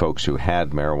folks who had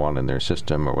marijuana in their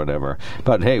system or whatever.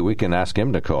 But hey, we can ask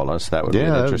him to call us. That would be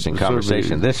an interesting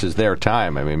conversation. This is their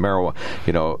time. I mean, marijuana.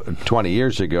 20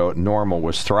 years ago, NORML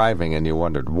was thriving, and you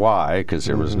wondered why, because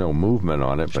there was no movement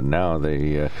on it. But now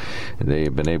they've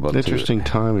been able to. Interesting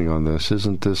timing on this,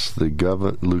 isn't this? The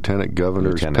lieutenant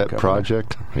governor's pet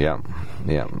project. Yeah.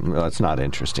 Well, it's not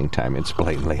interesting timing. It's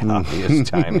blatantly obvious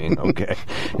timing. Okay,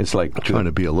 it's like trying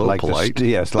to be a little polite.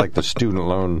 It's like the student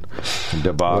loan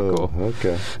debacle. Oh,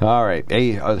 okay. All right.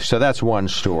 So that's one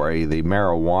story, the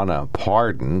marijuana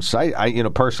pardons.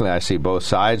 Personally, I see both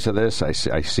sides of this. I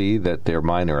see that they're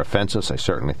minor offenses. I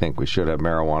certainly think we should have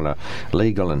marijuana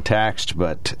legal and taxed,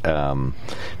 but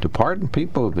to pardon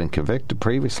people who've been convicted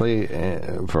previously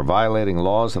for violating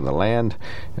laws of the land.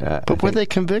 But were they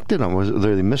convicted on?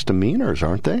 They're misdemeanors,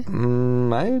 aren't they?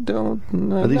 I don't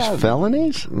know. Are these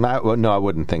felonies? No, I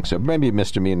wouldn't think so. Maybe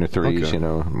misdemeanor 3s,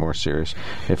 Okay. More serious.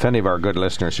 If any of our good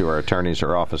listeners who are attorneys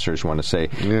or officers want to say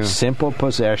simple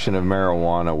possession of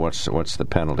marijuana, what's the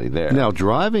penalty there? Now,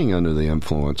 driving under the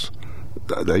influence,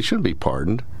 they should be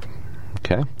pardoned.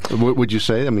 Okay. Would you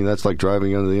say? I mean, that's like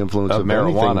driving under the influence of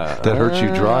marijuana anything that hurts you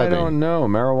driving. I don't know.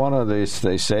 Marijuana,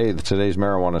 they say that today's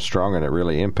marijuana is strong and it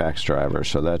really impacts drivers,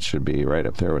 so that should be right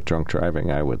up there with drunk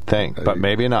driving, I would think. But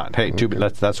maybe not. Hey,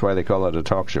 that's why they call it a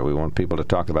talk show. We want people to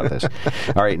talk about this.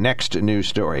 All right, next news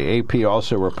story. AP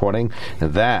also reporting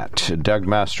that Doug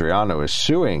Mastriano is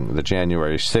suing the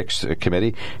January 6th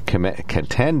committee,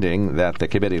 contending that the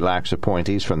committee lacks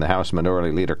appointees from the House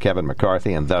Minority Leader Kevin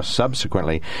McCarthy and thus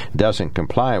subsequently doesn't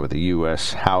comply with the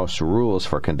U.S. House rules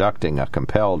for conducting a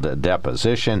compelled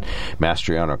deposition.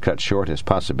 Mastriano cut short his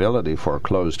possibility for a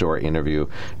closed-door interview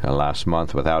last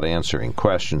month without answering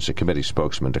questions. The committee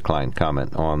spokesman declined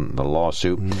comment on the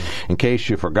lawsuit. In case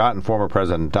you've forgotten, former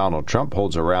President Donald Trump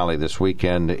holds a rally this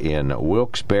weekend in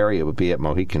Wilkes-Barre. It will be at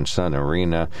Mohegan Sun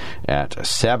Arena at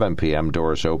 7 p.m.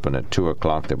 Doors open at 2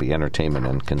 o'clock. There'll be entertainment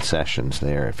and concessions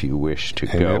there if you wish to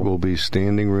go. It will be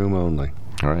standing room only.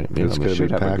 All right. It's going to be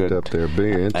packed up there.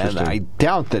 Be interesting. And I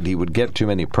doubt that he would get too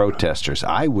many protesters.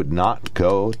 I would not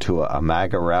go to a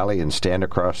MAGA rally and stand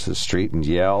across the street and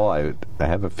yell. I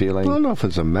have a feeling. I don't know if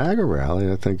it's a MAGA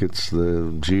rally. I think it's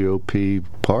the GOP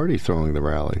party throwing the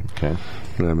rally. Okay.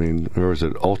 I mean, or is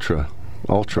it Ultra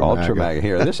MAGA.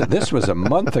 Here, this was a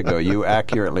month ago. You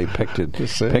accurately picked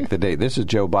the date. This is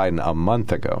Joe Biden a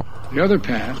month ago. The other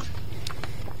path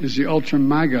is the Ultra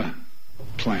MAGA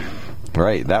plan.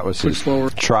 Right, that was his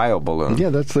trial balloon.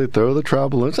 Yeah, they throw the trial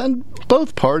balloons, and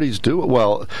both parties do it.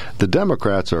 Well, the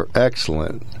Democrats are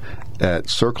excellent at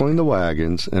circling the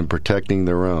wagons and protecting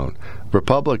their own.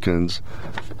 Republicans,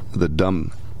 the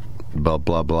dumb blah,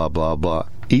 blah, blah, blah, blah,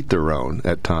 eat their own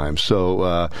at times.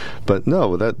 So, but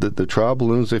no, the trial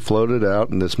balloons, they floated out,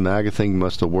 and this MAGA thing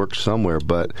must have worked somewhere.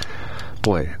 But,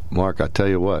 boy, Mark, I tell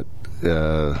you what,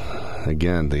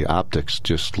 again, the optics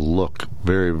just look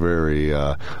very, very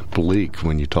bleak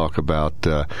when you talk about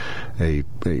a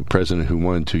president who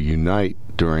wanted to unite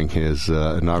during his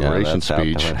inauguration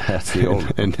speech. That's the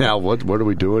old. And now what are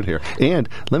we doing here? And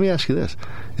let me ask you this.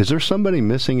 Is there somebody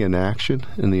missing in action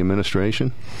in the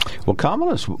administration? Well,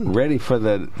 Kamala's ready for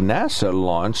the NASA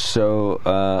launch, so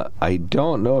I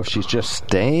don't know if she's just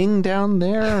staying down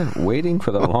there waiting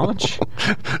for the launch.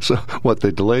 So, what,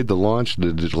 they delayed the launch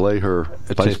to delay her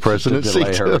vice presidency? To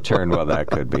delay her return. Well, that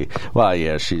could be. Well,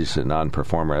 yeah, she's a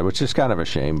non-performer, which is kind of a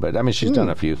shame, but, I mean, she's done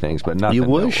a few things, but nothing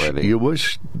noteworthy. You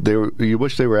wish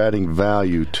they were adding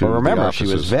value to well, remember, the offices.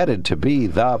 She was vetted to be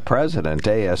the president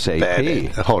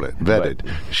ASAP.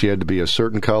 Vetted. She had to be a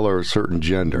certain color, a certain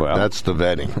gender. Well, that's the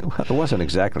vetting. Well, it wasn't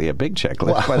exactly a big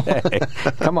checklist, but hey,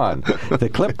 come on. The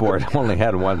clipboard only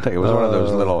had one thing. It was one of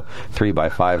those little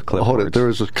 3x5 clipboards. Hold it. There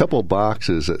was a couple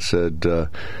boxes that said,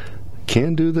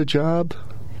 can do the job,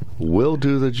 will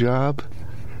do the job,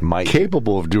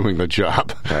 capable of doing the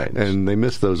job. Right. And they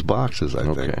missed those boxes,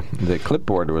 I think. The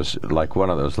clipboard was like one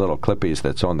of those little clippies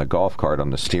that's on the golf cart on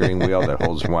the steering wheel that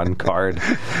holds one card.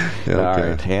 Okay. All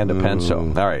right, and a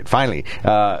pencil. All right, finally,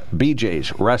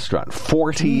 BJ's Restaurant,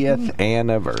 40th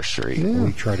anniversary. Yeah.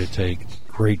 We try to take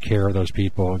great care of those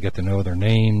people, get to know their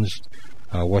names,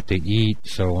 what they eat,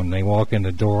 so when they walk in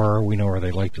the door, we know where they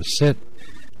like to sit.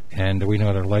 And we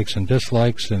know their likes and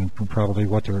dislikes, and probably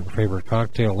what their favorite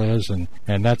cocktail is, and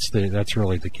that's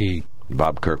really the key.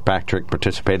 Bob Kirkpatrick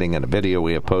participating in a video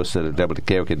we have posted at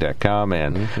WKOK.com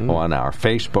and on our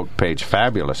Facebook page.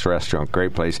 Fabulous restaurant,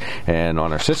 great place. And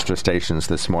on our sister stations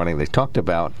this morning, they talked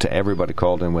about, everybody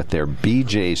called in with their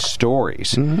BJ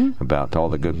stories about all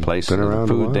the good places and the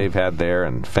food they've had there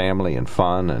and family and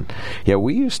fun. And yeah,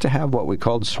 we used to have what we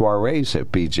called soirees at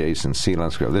BJ's in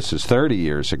Selinsgrove. This is 30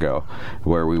 years ago,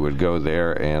 where we would go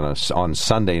there and on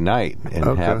Sunday night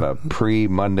and have a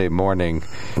pre-Monday morning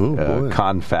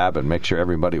confab and mix make sure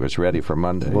everybody was ready for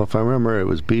Monday. Well, if I remember, it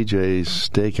was BJ's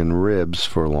Steak and Ribs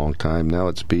for a long time. Now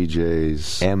it's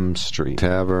BJ's M Street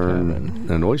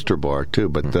Tavern and Oyster Bar, too.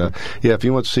 But, if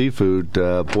you want seafood,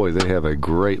 boy, they have a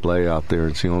great layout there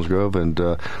in Selinsgrove. And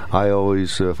I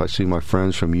always, if I see my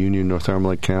friends from Union,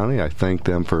 Northumberland County, I thank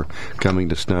them for coming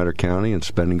to Snyder County and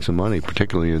spending some money,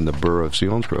 particularly in the borough of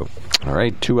Selinsgrove. All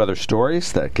right, 2 other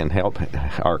stories that can help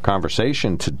our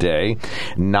conversation today.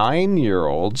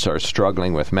 9-year-olds are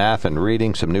struggling with math and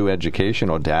reading. Some new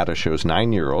educational data shows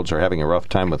 9-year-olds are having a rough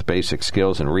time with basic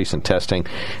skills. In recent testing,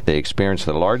 they experienced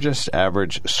the largest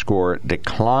average score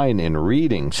decline in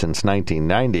reading since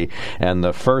 1990 and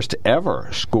the first ever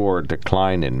score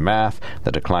decline in math.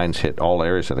 The declines hit all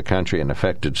areas of the country and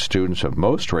affected students of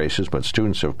most races, but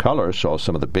students of color saw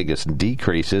some of the biggest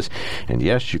decreases. And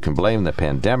yes, you can blame the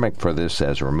pandemic for this,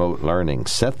 as remote learning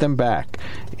set them back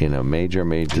in a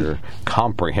major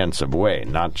comprehensive way,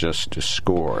 not just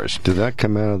scores. Did that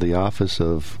come out of the office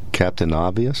of Captain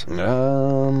Obvious?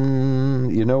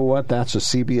 You know what? That's a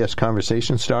CBS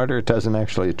conversation starter. It doesn't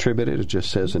actually attribute it. It just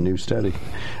says a new study.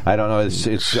 I don't know.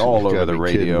 It's all over the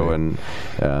radio, and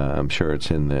I'm sure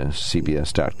it's in the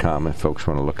CBS.com if folks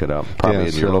want to look it up. Probably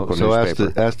in your local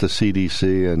newspaper. So ask the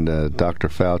CDC and Dr.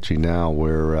 Fauci now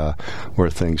where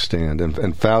things stand. And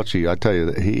Fauci, I tell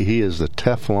you, he is the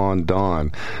Teflon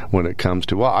Don when it comes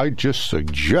to, I just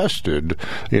suggested,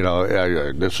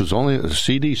 this was only a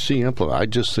CDC implement. I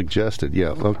just suggested. Yeah,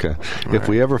 okay. All if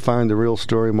we ever find the real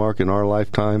story, Mark, in our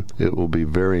lifetime, it will be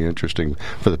very interesting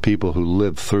for the people who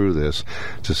lived through this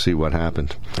to see what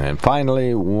happened. And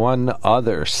finally, one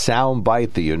other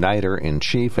soundbite, the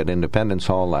uniter-in-chief at Independence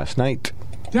Hall last night.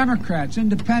 Democrats,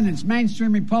 independents,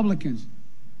 mainstream Republicans,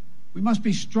 we must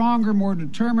be stronger, more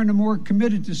determined, and more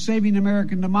committed to saving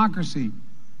American democracy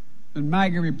than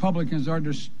MAGA Republicans are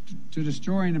to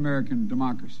destroying American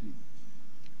democracy.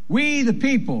 We, the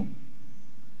people,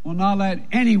 will not let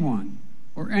anyone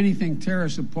or anything tear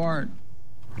us apart.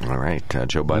 All right,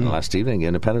 Joe Biden last evening,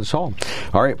 Independence Hall.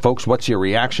 All right, folks, what's your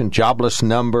reaction? Jobless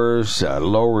numbers,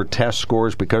 lower test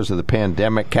scores because of the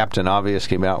pandemic. Captain Obvious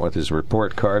came out with his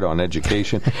report card on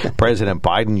education. President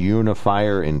Biden,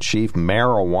 unifier in chief.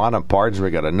 Marijuana pardons.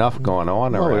 We got enough going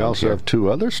on around we also here. have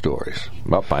 2 other stories.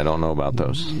 Well, I don't know about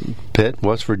those. Pitt,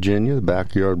 West Virginia, the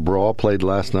backyard brawl played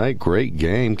last night. Great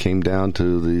game. Came down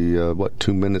to the,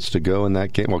 2 minutes to go in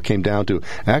that game. Well, came down to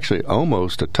actually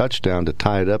almost a touchdown to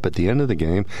tie it up at the end of the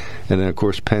game. And then, of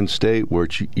course, Penn State, where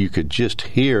you could just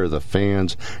hear the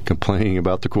fans complaining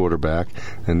about the quarterback.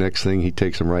 And next thing, he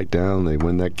takes them right down, and they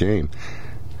win that game.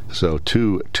 So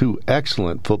two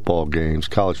excellent football games,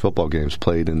 college football games,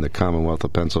 played in the Commonwealth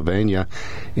of Pennsylvania.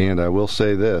 And I will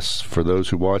say this, for those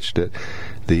who watched it,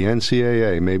 the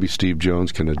NCAA, maybe Steve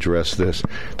Jones can address this,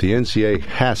 the NCAA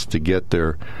has to get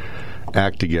their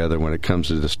act together when it comes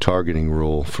to this targeting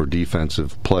rule for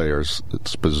defensive players.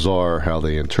 It's bizarre how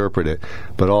they interpret it,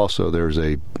 but also there's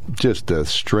just the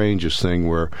strangest thing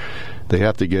where they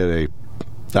have to get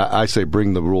I say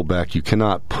bring the rule back. You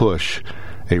cannot push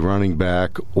a running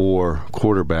back or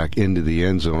quarterback into the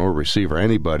end zone, or receiver,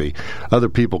 anybody. Other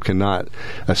people cannot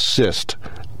assist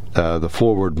the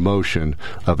forward motion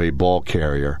of a ball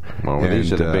carrier. Well,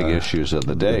 these are the big issues of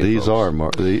the day. These are,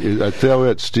 Mark. I tell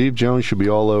you, Steve Jones should be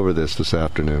all over this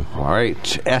afternoon. All right.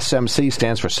 SMC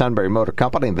stands for Sunbury Motor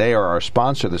Company. They are our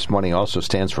sponsor this morning. Also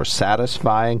stands for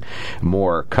satisfying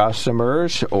more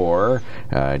customers, or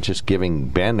just giving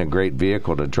Ben a great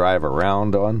vehicle to drive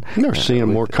around on. They're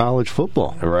seeing more college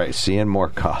football. Right. Seeing more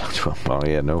college football.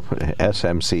 Yeah, no,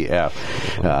 SMCF.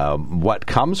 What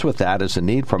comes with that is a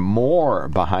need for more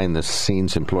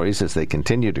behind-the-scenes employees as they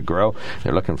continue to grow.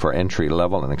 They're looking for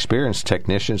entry-level and experienced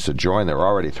technicians to join their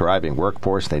already thriving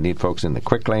workforce. They need folks in the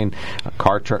quick lane,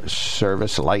 car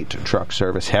service, light truck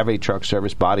service, heavy truck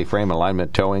service, body frame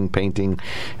alignment, towing, painting,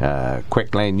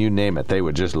 quick lane, you name it. They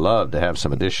would just love to have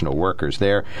some additional workers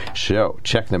there. So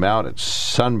check them out at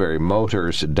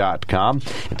sunburymotors.com.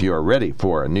 If you are ready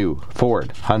for a new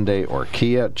Ford, Hyundai, or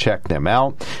Kia, check them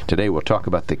out. Today we'll talk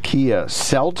about the Kia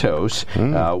Seltos,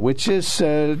 which is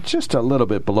just a little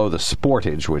bit below the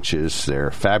Sportage, which is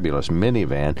their fabulous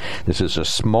minivan. This is a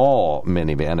small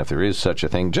minivan, if there is such a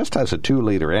thing, just has a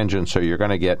 2-liter engine, so you're going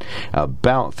to get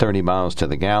about 30 miles to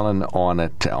the gallon on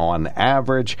it on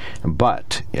average.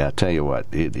 But I tell you what,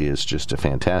 it is just a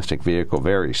fantastic vehicle,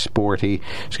 very sporty.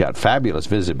 It's got fabulous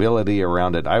visibility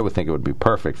around it. I would think it would be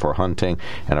perfect for hunting.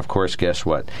 And of course, guess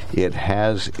what? It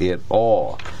has it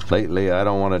all. Lately, I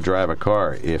don't want to drive a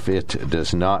car if it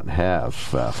does not have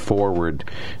forward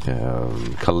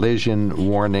collision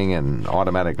warning and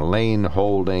automatic lane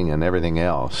holding and everything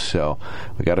else. So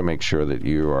we got to make sure that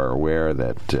you are aware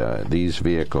that these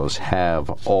vehicles have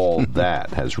all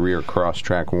that. Has rear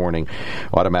cross-track warning,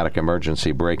 automatic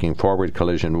emergency braking, forward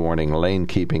collision warning, lane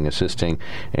keeping assisting,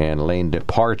 and lane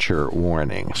departure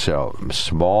warning. So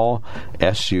small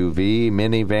SUV,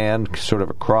 minivan, sort of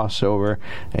a crossover,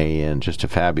 and just a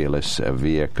fabulous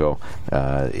vehicle.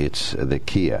 It's the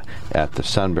Kia at the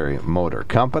Sunbury Motor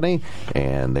Company,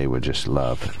 and they would just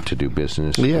love to do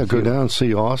business. Yeah, go down,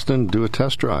 see Austin, do a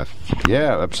test drive.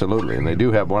 Yeah, absolutely. And they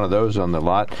do have one of those on the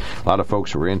lot. A lot of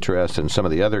folks were interested in some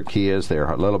of the other Kias. They're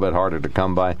a little bit harder to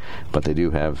come by, but they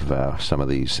do have some of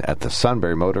these at the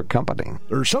Sunbury Motor Company.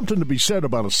 There's something to be said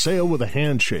about a sale with a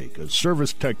handshake. A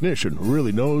service technician who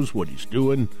really knows what he's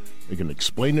doing. They can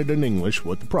explain it in English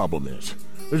what the problem is.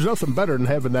 There's nothing better than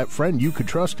having that friend you could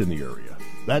trust in the area.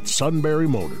 That's Sunbury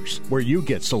Motors, where you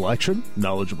get selection,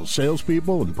 knowledgeable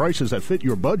salespeople, and prices that fit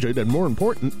your budget, and more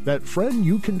important, that friend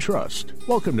you can trust.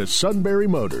 Welcome to Sunbury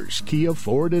Motors, Kia,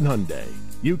 Ford, and Hyundai.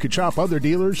 You could shop other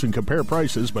dealers and compare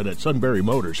prices, but at Sunbury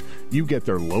Motors, you get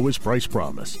their lowest price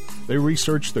promise. They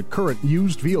research the current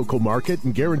used vehicle market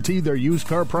and guarantee their used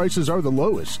car prices are the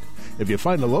lowest. If you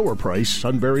find a lower price,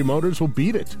 Sunbury Motors will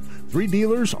beat it. 3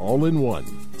 dealers all in one.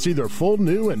 See their full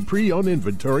new and pre-owned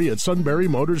inventory at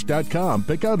sunburymotors.com.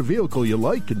 Pick out a vehicle you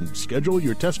like and schedule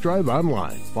your test drive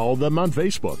online. Follow them on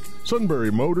Facebook.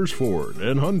 Sunbury Motors Ford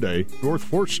and Hyundai, North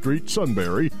 4th Street,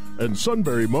 Sunbury, and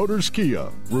Sunbury Motors Kia,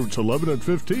 routes 11 and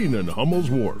 15 in Hummel's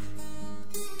Wharf.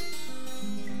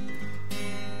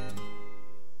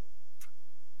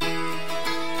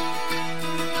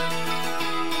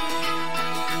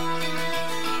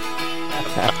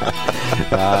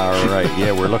 All right,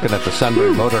 yeah, we're looking at the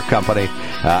Sunbury Motor Company.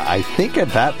 I think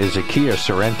that is a Kia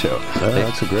Sorento.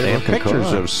 That's a great They have looking pictures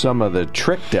car. of some of the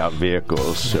tricked out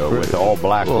vehicles with all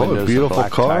black A windows, beautiful and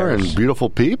black car tires. and beautiful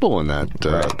people in that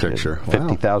Right. picture.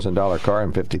 $50,000 car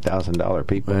and $50,000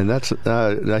 people. And that's,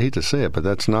 I hate to say it, but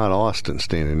that's not Austin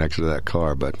standing next to that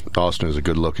car. But Austin is a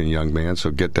good-looking young man,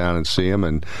 so get down and see him.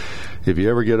 And if you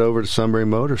ever get over to Sunbury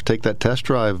Motors, take that test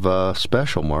drive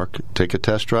special, Mark. Take a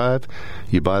test drive,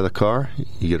 you buy the car,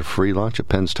 you get a free lunch at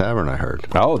Penn's Tavern, I heard.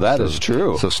 Oh, that is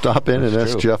true. So stop in and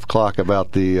ask Jeff Clock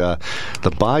about the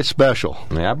buy special.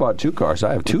 Yeah, I bought 2 cars.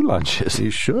 I have 2 lunches.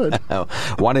 You should.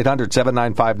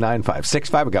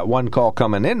 1-800-795-9565. We got one call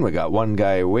coming in. We got one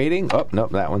guy waiting. Oh, no,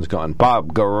 that one's gone.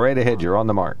 Bob, go right ahead. You're on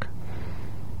the mark.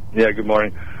 Yeah, good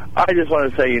morning. I just want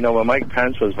to say, when Mike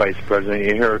Pence was vice president,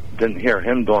 didn't hear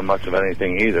him doing much of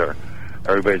anything either.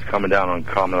 Everybody's coming down on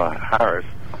Kamala Harris.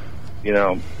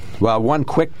 Well, one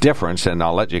quick difference, and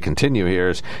I'll let you continue here,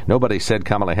 is nobody said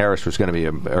Kamala Harris was going to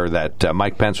be, or that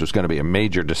Mike Pence was going to be a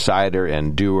major decider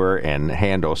and doer and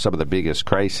handle some of the biggest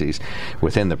crises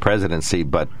within the presidency.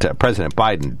 But President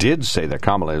Biden did say that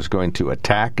Kamala is going to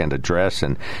attack and address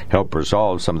and help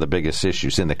resolve some of the biggest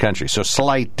issues in the country. So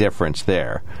slight difference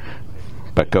there.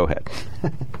 But go ahead.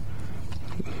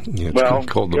 Yeah, well,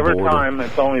 give her time.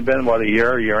 It's only been, a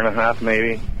year and a half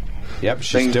maybe. Yep,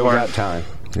 she's still got time.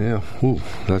 Yeah,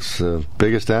 that's the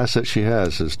biggest asset she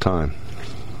has is time.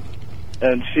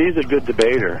 And she's a good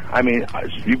debater. I mean,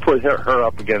 you put her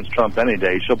up against Trump any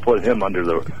day, she'll put him under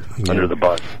the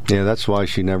bus. Yeah, that's why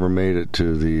she never made it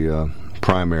to the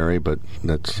primary, but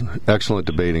that's excellent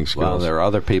debating skills. Well, there are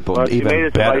other people even she made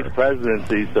it better. to vice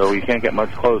presidency, so you can't get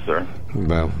much closer.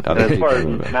 Well, and as far as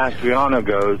Mastriano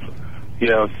goes,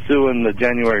 suing the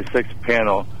January 6th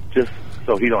panel just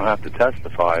so he don't have to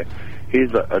testify.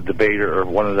 He's a debater or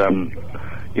one of them,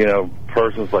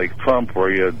 persons like Trump where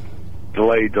you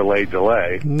delay.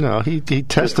 No, he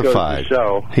testified.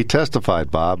 He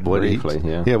testified, Bob. Briefly,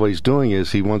 what he's doing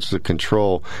is he wants to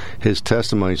control his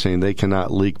testimony, saying they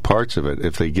cannot leak parts of it.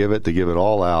 If they give it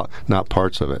all out, not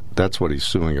parts of it. That's what he's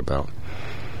suing about.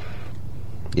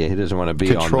 Yeah, he doesn't want to be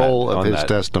control on of his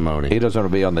testimony. He doesn't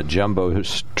want to be on the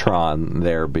jumbotron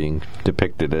there being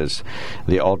depicted as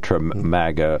the ultra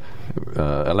MAGA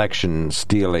election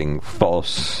stealing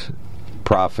false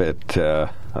prophet.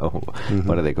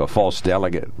 What do they call false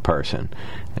delegate person?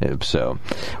 And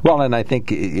I think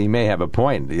he may have a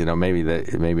point.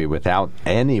 Maybe without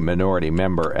any minority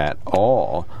member at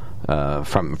all.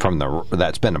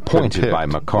 That's been appointed by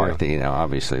McCarthy. Yeah.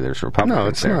 Obviously there's Republicans. No,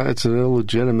 it's not. It's an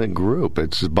illegitimate group.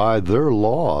 It's by their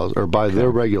laws or by their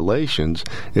regulations.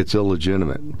 It's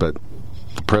illegitimate, but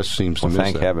the press seems to miss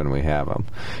thank that. heaven we have them.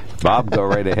 Bob, go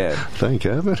right ahead. Thank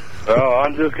heaven. Oh,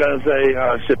 I'm just going to say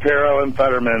Shapiro and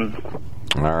Fetterman.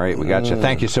 All right, we got you.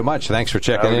 Thank you so much. Thanks for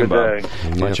checking in, Bob.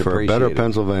 Much appreciated. Better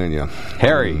Pennsylvania.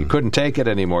 Harry, you couldn't take it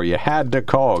anymore. You had to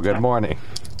call. Good morning.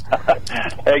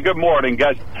 Hey, good morning,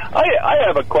 guys. I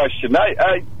have a question.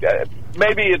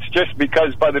 Maybe it's just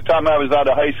because by the time I was out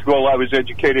of high school, I was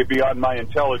educated beyond my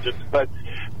intelligence. But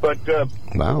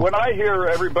wow. When I hear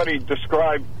everybody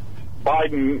describe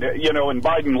Biden, and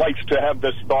Biden likes to have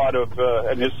this thought of,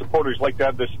 and his supporters like to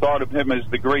have this thought of him as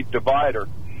the great divider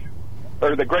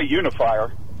or the great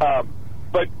unifier.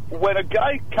 But when a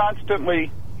guy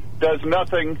constantly does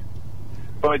nothing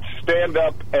but stand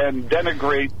up and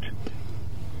denigrate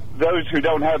those who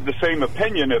don't have the same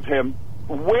opinion of him,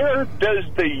 where does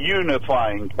the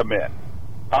unifying come in?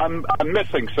 I'm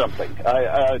missing something.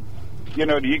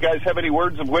 Do you guys have any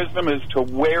words of wisdom as to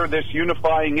where this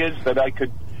unifying is that I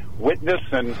could witness?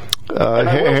 And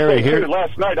Harry, here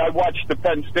last night I watched the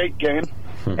Penn State game,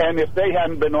 and if they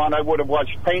hadn't been on, I would have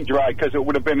watched paint dry because it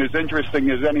would have been as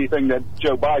interesting as anything that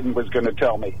Joe Biden was going to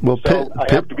tell me. Well, so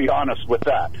I have to be honest with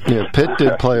that. Yeah, Pitt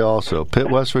did play also.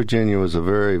 Pitt, West Virginia was a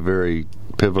very, very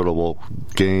pivotal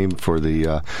game for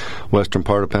the western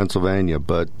part of Pennsylvania.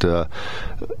 But,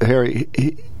 Harry,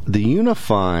 the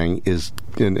unifying is,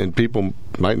 and people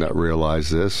might not realize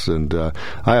this, and I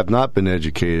have not been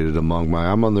educated I'm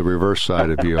on the reverse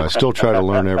side of you. I still try to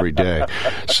learn every day.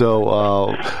 So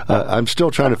I'm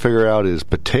still trying to figure out, is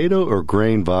potato or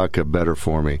grain vodka better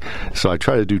for me? So I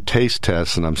try to do taste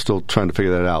tests, and I'm still trying to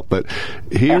figure that out. But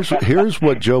here's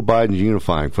what Joe Biden's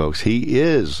unifying, folks. He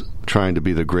is trying to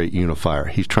be the great unifier.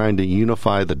 He's trying to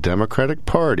unify the Democratic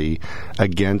Party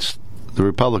against the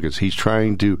Republicans. He's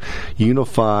trying to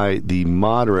unify the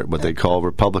moderate, what they call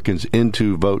Republicans,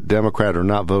 into vote Democrat or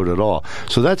not vote at all.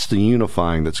 So that's the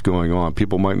unifying that's going on.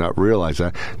 People might not realize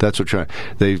that. That's what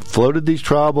they floated these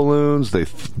trial balloons.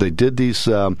 They did these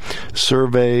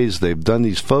surveys. They've done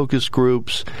these focus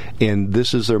groups, and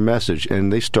this is their message.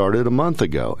 And they started a month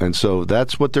ago, and so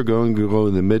that's what they're going to go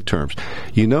in the midterms.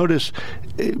 You notice.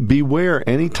 Beware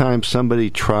anytime somebody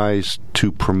tries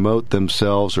to promote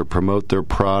themselves or promote their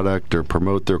product or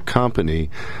promote their company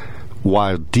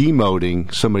while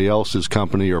demoting somebody else's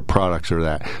company or products or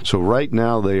that. So right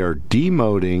now they are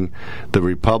demoting the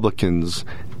Republicans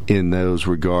in those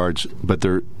regards, but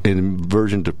they're in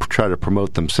version to try to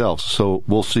promote themselves. So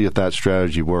we'll see if that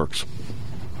strategy works.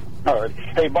 All right.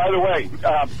 Hey, by the way,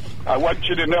 I want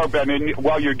you to know, Ben,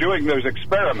 while you're doing those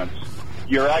experiments,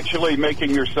 you're actually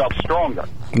making yourself stronger.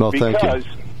 Well, thank you.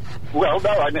 Well,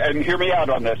 no, and hear me out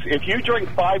on this. If you drink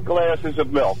 5 glasses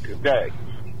of milk a day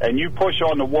and you push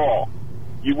on the wall,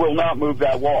 you will not move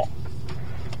that wall.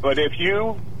 But if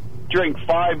you drink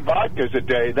 5 vodkas a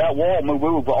day, that wall will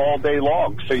move all day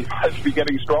long. So you must be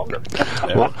getting stronger.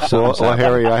 Well,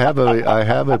 Harry, I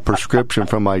have a prescription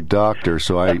from my doctor,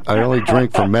 so I only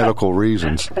drink for medical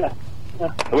reasons.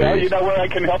 Well, you know where I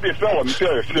can help you fill them,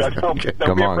 too. So don't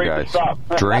Come on, guys.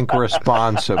 Drink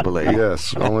responsibly.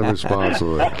 Yes, only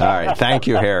responsibly. All right. Thank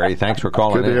you, Harry. Thanks for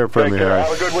calling in. Good to hear from you, Harry.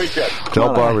 Have a good weekend.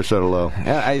 Tell Barbara said hello.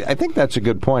 I think that's a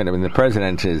good point. I mean, the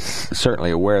president is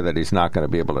certainly aware that he's not going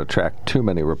to be able to attract too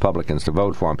many Republicans to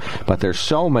vote for him, but there's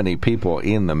so many people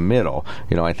in the middle.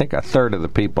 I think a third of the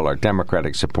people are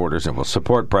Democratic supporters and will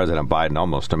support President Biden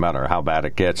almost no matter how bad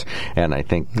it gets. And I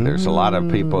think there's a lot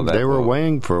of people that they were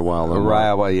weighing for a while.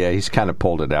 Right. Well, yeah, he's kind of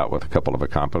pulled it out with a couple of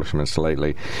accomplishments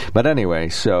lately. But anyway,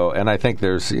 and I think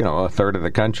there's a third of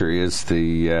the country is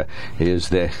the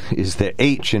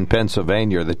H in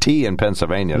Pennsylvania, or the T in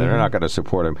Pennsylvania. They're not going to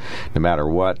support him no matter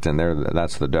what, and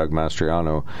that's the Doug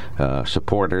Mastriano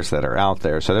supporters that are out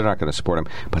there. So they're not going to support him.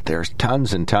 But there's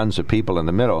tons and tons of people in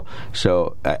the middle.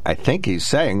 So I think he's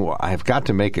saying, well, I've got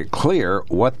to make it clear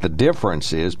what the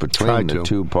difference is between the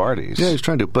two parties. Yeah, he's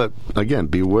trying to. But again,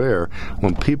 beware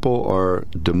when people are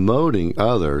demoting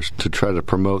others to try to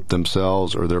promote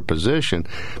themselves or their position.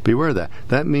 Beware of that.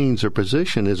 That means their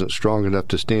position isn't strong enough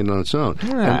to stand on its own.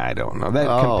 I don't know. That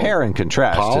compare and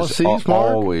contrast policies, is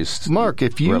always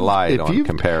if you relied on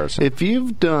comparison. If you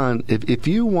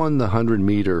won the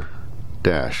 100-meter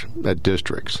dash at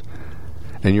districts,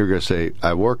 and you're going to say,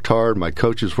 I worked hard, my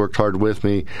coaches worked hard with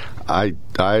me, I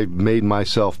made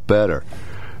myself better.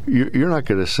 You're not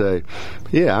going to say,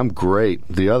 yeah, I'm great,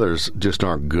 the others just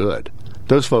aren't good.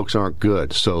 Those folks aren't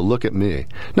good, so look at me.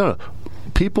 No,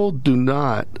 people do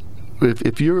not.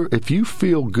 If you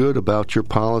feel good about your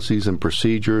policies and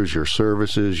procedures, your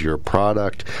services, your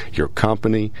product, your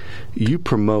company, you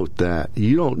promote that.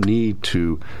 You don't need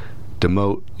to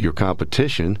demote your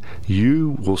competition.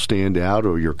 You will stand out,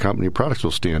 or your company products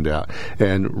will stand out.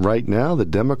 And right now, the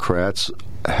Democrats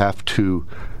have to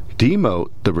demote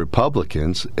the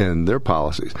Republicans and their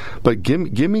policies. But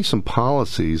give me some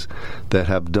policies that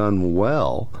have done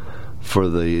well for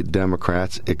the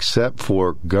Democrats, except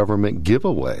for government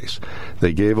giveaways.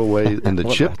 They gave away in the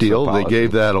chip deal. They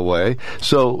gave that away.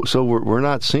 So we're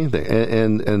not seeing that,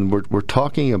 and we're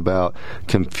talking about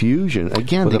confusion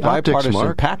again. Well, the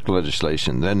bipartisan PACT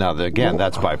legislation. Now, again,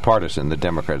 that's bipartisan. The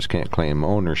Democrats can't claim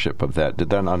ownership of that. Did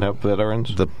that not help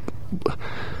veterans?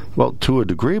 Well, to a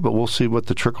degree, but we'll see what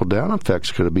the trickle-down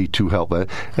effects could be to help that.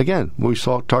 Again, we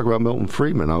talk about Milton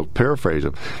Friedman. I'll paraphrase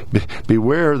him.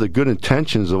 Beware the good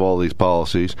intentions of all these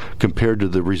policies compared to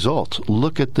the results.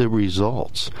 Look at the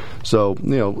results. So,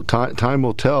 time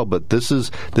will tell, but this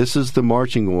is the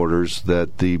marching orders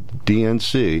that the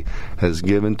DNC has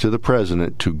given to the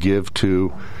president to give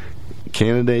to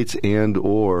candidates and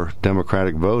or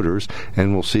Democratic voters,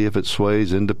 and we'll see if it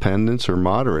sways independents or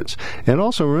moderates. And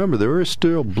also remember, there is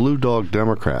still blue dog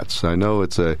Democrats. I know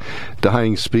it's a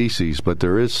dying species, but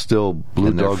there is still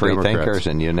blue dog free Democrats. Thinkers,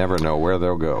 and you never know where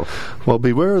they'll go. Well,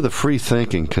 beware of the free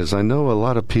thinking, because I know a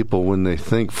lot of people, when they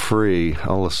think free,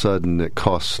 all of a sudden it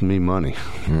costs me money.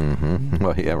 Mm-hmm.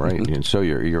 Well, yeah, right. And so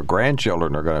your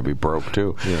grandchildren are going to be broke,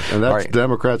 too. Yeah, and that's right.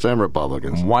 Democrats and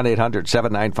Republicans.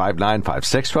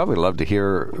 1-800-795-9565. We'd love to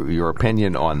hear your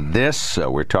opinion on this.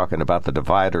 We're talking about the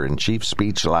divider-in-chief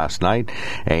speech last night,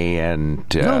 and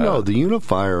the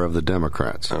unifier of the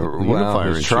Democrats.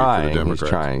 He's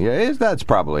trying. Yeah, that's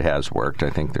probably has worked.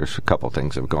 I think there's a couple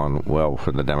things have gone well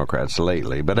for the Democrats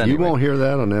lately. But anyway, you won't hear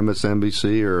that on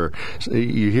MSNBC, or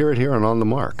you hear it here on the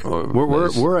Mark. We're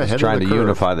ahead of the curve. Trying to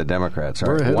unify the Democrats.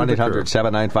 All right.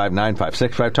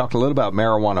 1-800-795-9565. Talked a little about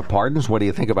marijuana pardons. What do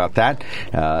you think about that?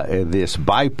 This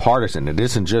bipartisan. It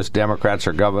isn't just Democrats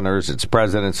or governors, it's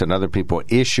presidents and other people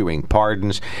issuing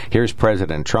pardons. Here's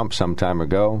President Trump some time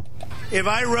ago. If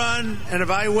I run and if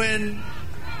I win,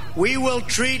 we will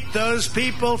treat those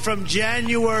people from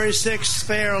January 6th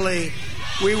fairly.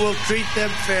 We will treat them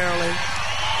fairly.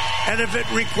 And if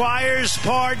it requires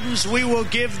pardons, we will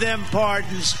give them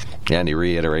pardons. And he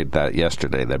reiterated that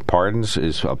yesterday, that pardons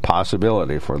is a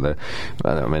possibility for the.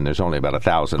 There's only about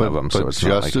 1,000 of them, so it's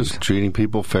justice, treating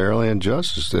people fairly, and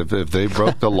justice. If they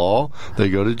broke the law, they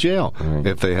go to jail. Right.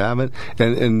 If they haven't,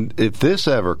 and if this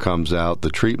ever comes out, the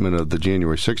treatment of the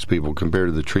January 6th people compared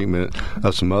to the treatment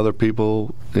of some other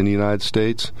people in the United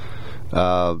States,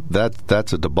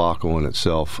 that's a debacle in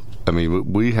itself. I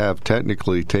mean, we have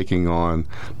technically taking on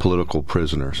political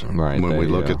prisoners when we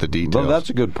look at the details. Well,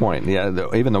 that's a good point. Yeah,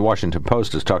 even the Washington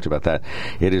Post has talked about that.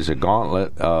 It is a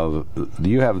gauntlet of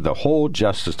you have the whole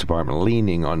Justice Department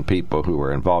leaning on people who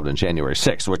were involved in January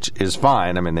 6th, which is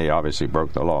fine. I mean, they obviously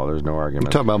broke the law. There's no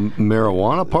argument. You're talking about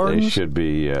marijuana pardons? They should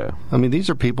be these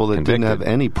are people that didn't have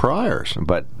any priors.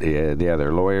 But,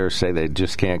 their lawyers say they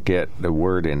just can't get the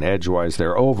word in edgewise.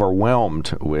 They're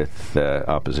overwhelmed with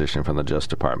opposition from the Justice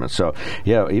Department. So,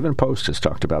 even Post has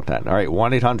talked about that. All right,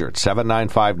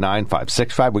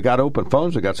 1-800-795-9565. We got open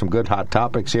phones. We got some good hot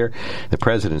topics here. The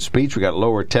president's speech. We got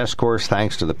lower test scores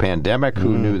thanks to the pandemic.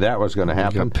 Who knew that was going to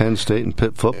happen? You got Penn State and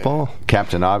Pitt football.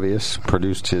 Captain Obvious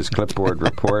produced his clipboard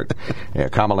report.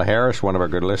 Kamala Harris, one of our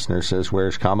good listeners, says,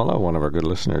 "Where's Kamala?" One of our good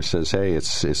listeners says, "Hey,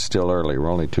 it's still early.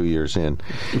 We're only 2 years in."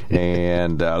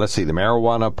 And let's see, the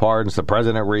marijuana pardons. The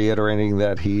president reiterating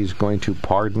that he's going to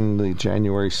pardon the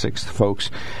January 6th folks.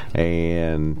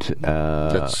 And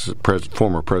that's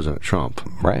former President Trump,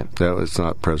 right? It's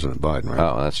not President Biden, right?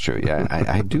 Oh, that's true. Yeah,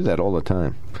 I do that all the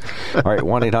time. All right,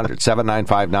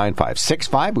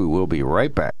 1-800-795-9565. We will be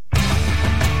right back.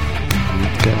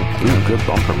 Okay. Ooh, good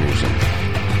bumper music.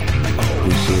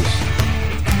 Who's this?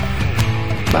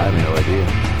 I have no idea.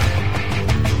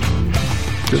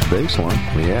 Good bass line.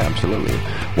 Yeah, absolutely.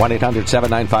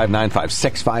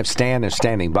 1-800-795-9565. Stan is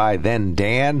standing by. Then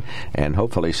Dan, and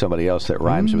hopefully somebody else that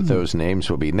rhymes with those names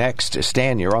will be next.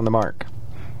 Stan, you're on the mark.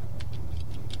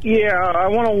 Yeah, I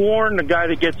want to warn the guy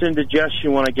that gets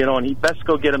indigestion when I get on. He best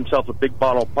go get himself a big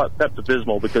bottle of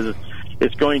Pepto-Bismol because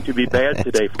it's going to be bad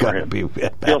today for him.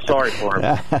 Feel sorry for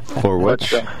him. For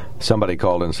which? Somebody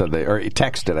called and said he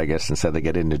texted, I guess, and said they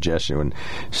get indigestion when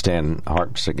Stan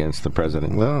harps against the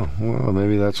president. Well,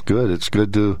 maybe that's good. It's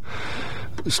good to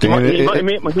Stan.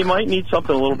 He might need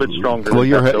something a little bit stronger. Well,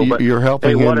 you're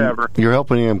helping him. Whatever. You're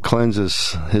helping him cleanse his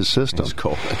system. It's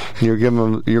cold. You're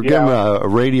giving him a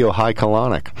radio high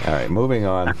colonic. All right, moving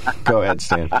on. Go ahead,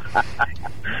 Stan.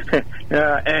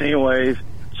 Anyways,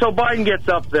 so Biden gets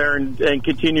up there and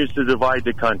continues to divide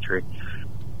the country.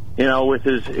 With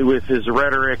his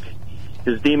rhetoric,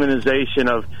 his demonization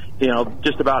of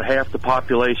just about half the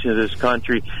population of this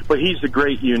country. But he's the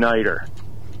great uniter.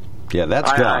 Yeah,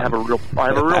 that's done. I have a real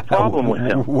problem with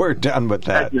him. We're done with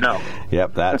that.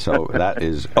 Yep, that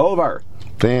is over.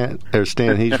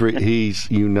 Stan,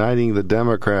 he's uniting the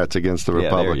Democrats against the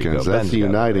Republicans. That's the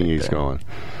uniting he's going.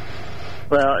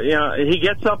 Well, he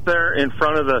gets up there in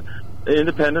front of the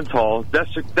Independence Hall,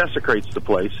 desecrates the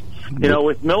place,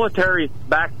 with military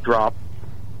backdrop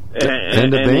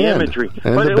and the imagery.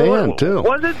 And the band, too.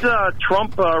 Wasn't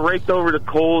Trump raked over the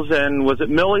coals, and was it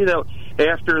Milley that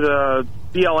after the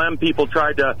BLM people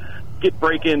tried to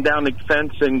break in down the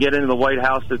fence and get into the White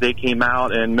House, that they came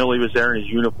out and Milley was there in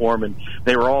his uniform, and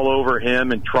they were all over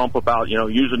him and Trump about,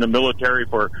 using the military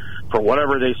for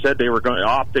whatever they said they were going,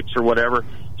 optics or whatever.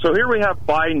 So here we have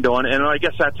Biden doing, and I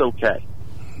guess that's okay.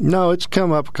 No, it's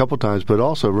come up a couple times, but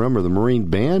also remember the Marine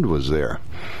Band was there.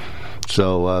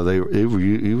 So he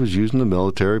was using the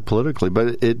military politically,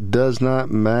 but it does not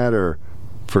matter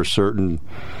for certain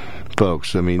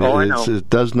folks. I mean, it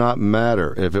does not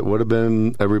matter. If it would have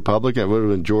been a Republican, it would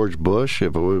have been George Bush.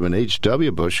 If it would have been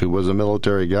H.W. Bush, who was a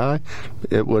military guy,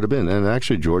 it would have been. And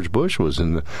actually, George Bush was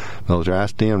in the military.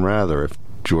 Ask Dan Rather if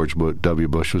George W.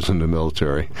 Bush was in the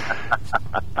military.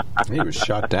 He was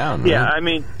shot down. Yeah, I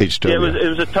mean, it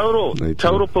was a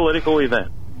total political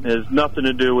event. It has nothing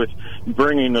to do with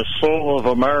bringing the soul of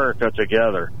America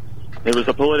together. It was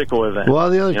a political event. Well,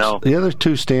 the other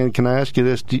two, Stan, can I ask you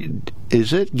this?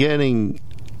 Is it getting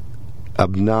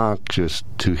obnoxious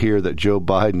to hear that Joe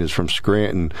Biden is from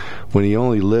Scranton when he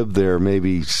only lived there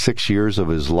maybe 6 years of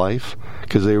his life?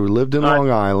 Because they lived in Long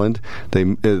Island.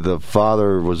 The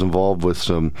father was involved with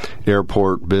some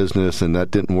airport business, and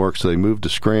that didn't work, so they moved to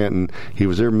Scranton. He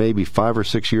was there maybe 5 or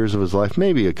 6 years of his life,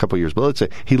 maybe a couple years, but let's say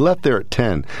he left there at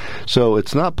 10. So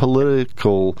it's not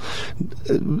political.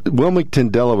 Wilmington,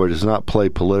 Delaware does not play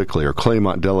politically, or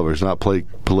Claymont, Delaware does not play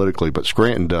politically, but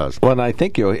Scranton does. Well, and I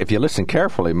think if you listen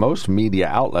carefully, most media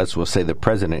outlets will say the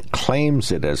president claims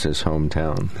it as his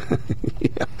hometown.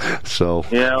 Yeah. So,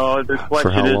 the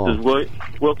question is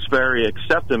Wilkes-Barre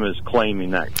accept him as claiming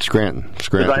that? Scranton.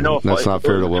 I know that's not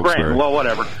fair to Wilkes-Barre. Well,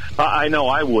 whatever. I know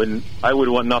I wouldn't. I would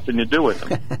want nothing to do with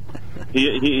him.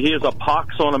 He is a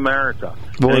pox on America,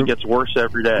 and it gets worse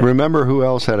every day. Remember who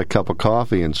else had a cup of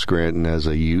coffee in Scranton as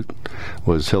a youth?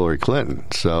 Was Hillary Clinton.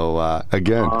 So,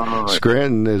 again,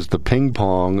 Scranton is the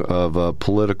ping-pong of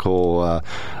political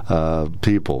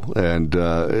people, and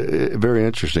very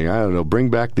interesting. I don't know, bring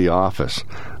back The Office.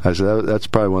 I said that's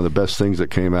probably one of the best things that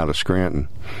came out of Scranton.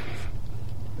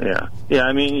 Yeah.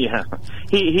 I mean,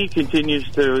 he continues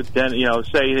to say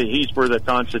that he's for the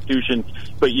Constitution,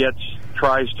 but yet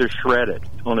tries to shred it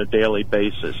on a daily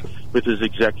basis with his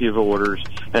executive orders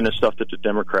and the stuff that the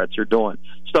Democrats are doing.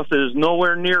 Stuff that is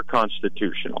nowhere near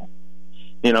constitutional.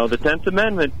 The 10th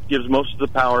Amendment gives most of the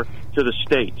power to the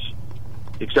states,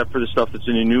 except for the stuff that's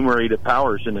in enumerated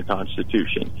powers in the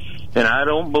Constitution. And I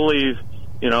don't believe,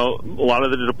 a lot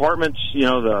of the departments,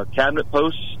 the cabinet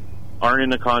posts aren't in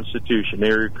the Constitution.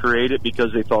 They were created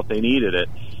because they thought they needed it.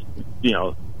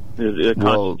 The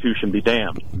Constitution be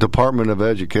damned. Department of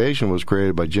Education was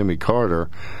created by Jimmy Carter.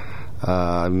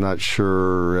 I'm not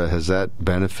sure, has that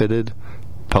benefited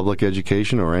public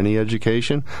education or any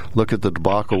education? Look at the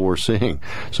debacle we're seeing.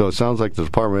 So it sounds like the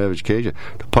Department of Education.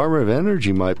 Department of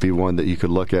Energy might be one that you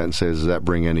could look at and say, does that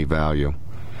bring any value?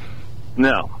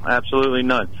 No, absolutely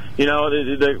none.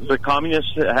 The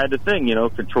communists had the thing,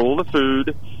 control the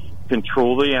food,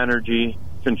 control the energy,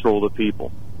 control the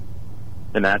people.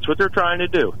 And that's what they're trying to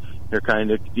do. They're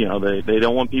kind of, they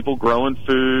don't want people growing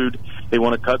food. They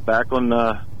want to cut back on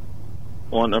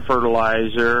the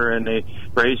fertilizer, and they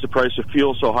raise the price of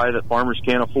fuel so high that farmers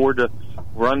can't afford to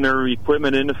run their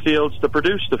equipment in the fields to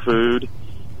produce the food.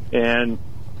 And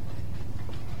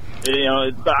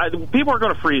people are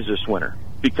going to freeze this winter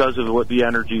because of what the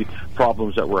energy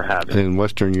problems that we're having. In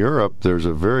Western Europe, there's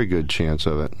a very good chance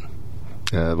of it.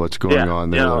 What's going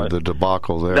on there, the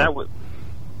debacle there. That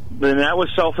was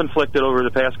self-inflicted over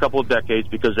the past couple of decades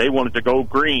because they wanted to go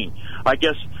green. I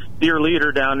guess dear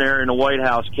leader down there in the White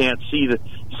House can't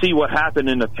see what happened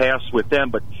in the past with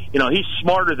them, but he's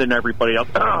smarter than everybody else.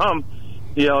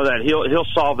 That he'll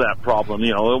solve that problem.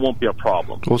 It won't be a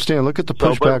problem. Well, Stan, look at the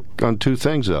pushback on two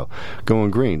things, though.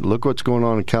 Going green. Look what's going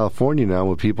on in California now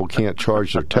when people can't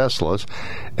charge their Teslas.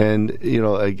 And,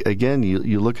 again,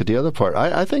 you look at the other part.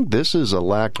 I think this is a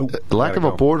lack of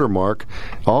a border, Mark.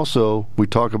 Also, we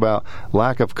talk about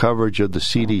lack of coverage of the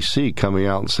CDC coming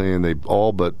out and saying they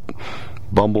all but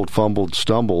bumbled, fumbled,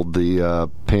 stumbled the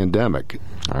pandemic.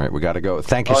 All right, we got to go.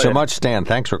 Thank you so much, Stan.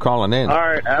 Thanks for calling in. All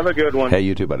right, have a good one. Hey,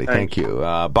 you too, buddy. Thank you.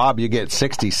 Bob, you get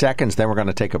 60 seconds, then we're going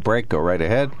to take a break. Go right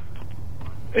ahead.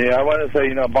 Yeah, I want to say,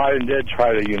 Biden did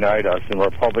try to unite us, and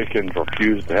Republicans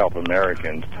refused to help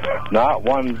Americans. Not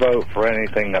one vote for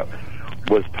anything that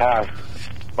was passed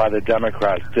by the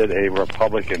Democrats did a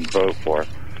Republican vote for.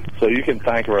 So you can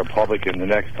thank a Republican the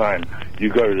next time you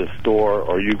go to the store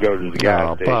or you go to the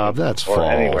gas station. Bob, that's or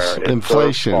false. Anywhere.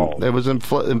 Inflation. False. It was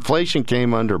inflation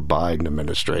came under Biden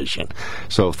administration.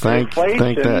 So thank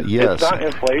that. Yes, it's not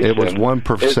inflation. It was 1%,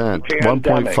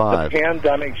 1.5. The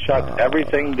pandemic shut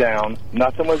everything down.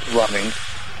 Nothing was running.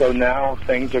 So now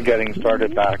things are getting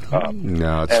started back up.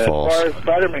 No, it's and false. As far as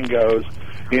Fetterman goes,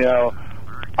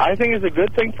 I think it's a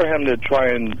good thing for him to try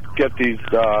and get these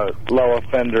low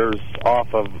offenders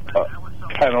off of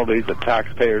penalties that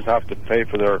taxpayers have to pay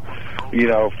for their,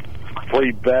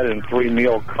 free bed and free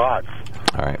meal cots.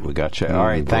 All right, we got you. All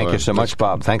right, thank you so much,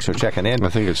 Bob. Thanks for checking in. I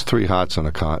think it's 3 hots on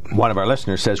a cot. One of our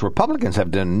listeners says Republicans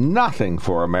have done nothing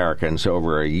for Americans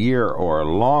over a year or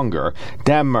longer.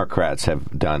 Democrats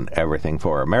have done everything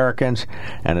for Americans.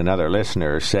 And another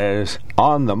listener says,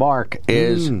 On the Mark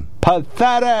is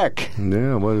pathetic.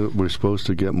 Yeah, well, we're supposed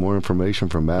to get more information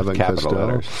from Abbott and Costello.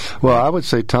 Letters. Well, I would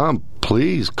say, Tom,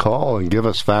 please call and give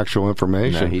us factual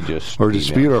information. No, he just or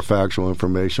dispute our factual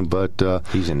information. But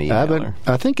he's an emailer.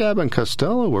 I think Abbott and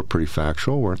Costello were pretty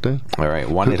factual, weren't they? All right,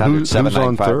 1-800-795. Who's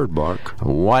on third, Mark?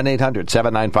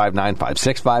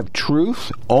 1-800-795-9565.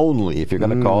 Truth only if you're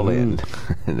going to call in.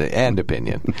 And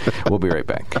opinion. We'll be right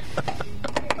back.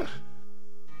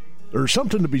 There's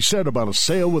something to be said about a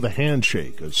sale with a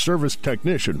handshake, a service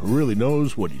technician who really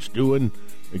knows what he's doing.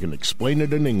 They can explain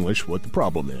it in English what the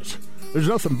problem is. There's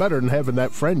nothing better than having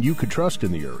that friend you could trust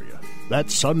in the area.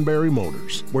 That's Sunbury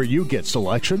Motors, where you get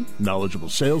selection, knowledgeable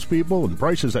salespeople, and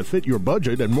prices that fit your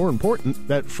budget, and more important,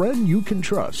 that friend you can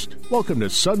trust. Welcome to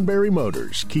Sunbury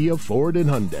Motors, Kia, Ford, and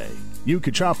Hyundai. You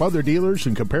could shop other dealers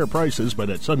and compare prices,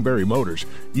 but at Sunbury Motors,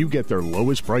 you get their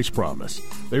lowest price promise.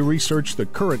 They research the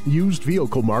current used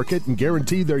vehicle market and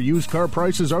guarantee their used car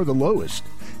prices are the lowest.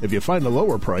 If you find a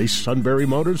lower price, Sunbury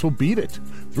Motors will beat it.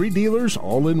 3 dealers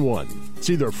all in one.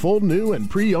 See their full new and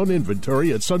pre-owned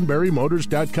inventory at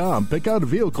sunburymotors.com. Pick out a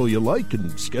vehicle you like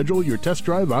and schedule your test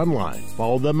drive online.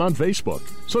 Follow them on Facebook.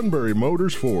 Sunbury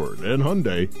Motors Ford and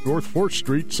Hyundai, North 4th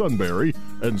Street, Sunbury,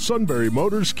 and Sunbury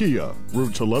Motors Kia,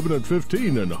 routes 11 and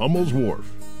 15 in Hummel's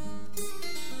Wharf.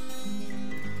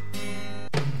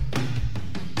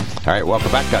 All right,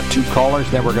 welcome back. Got 2 callers.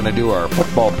 Then we're going to do our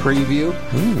football preview.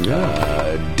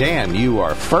 Dan, you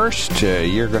are first.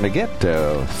 You're going to get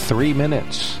 3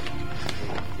 minutes.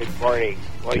 Good morning.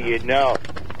 Well,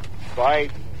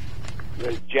 Biden's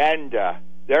agenda,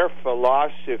 their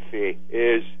philosophy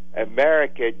is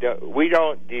America, we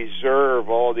don't deserve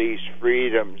all these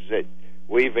freedoms that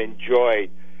we've enjoyed.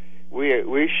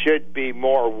 We should be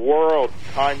more world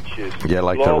conscious. Yeah,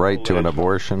 like the right to an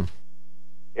abortion.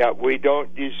 Yeah, we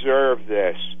don't deserve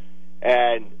this.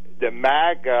 And the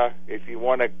MAGA, if you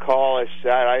want to call us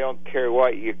that, I don't care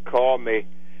what you call me,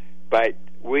 but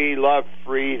we love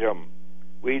freedom.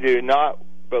 We do not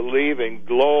believe in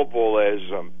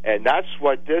globalism, and that's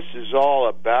what this is all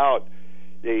about.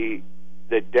 The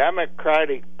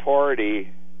Democratic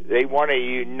Party, they want to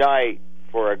unite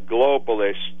for a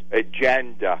globalist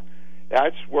agenda.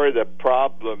 That's where the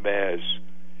problem is.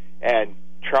 And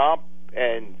Trump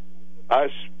and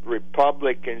us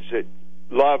Republicans that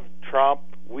love Trump,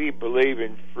 we believe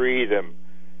in freedom.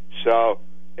 So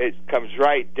it comes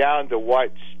right down to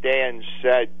what Stan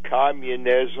said,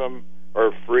 communism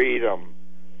or freedom.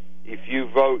 If you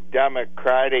vote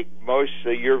Democratic,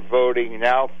 mostly you're voting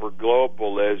now for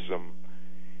globalism.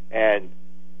 And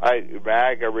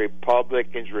MAGA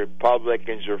Republicans are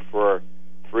for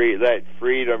let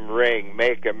freedom ring,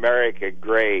 make America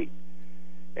great.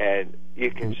 And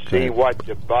you can see what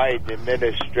the Biden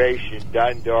administration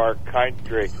done to our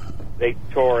country. They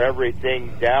tore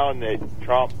everything down that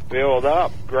Trump built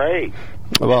up. Great.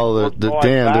 Well,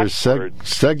 Dan, there's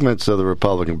segments of the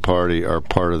Republican Party are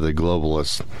part of the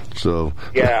globalists. So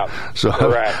yeah, so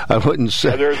correct. I wouldn't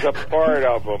say there's a part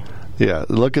of them. Yeah,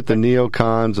 look at the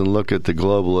neocons and look at the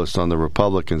globalists on the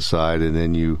Republican side, and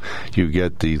then you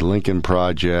get the Lincoln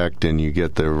Project and you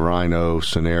get the Rhino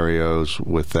scenarios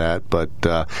with that. But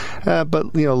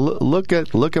look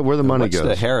at where the money goes.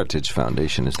 What's the Heritage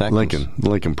Foundation? Is that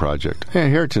Lincoln Project? Yeah,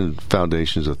 Heritage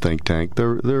Foundation is a think tank.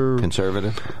 They're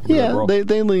conservative. Yeah, liberal?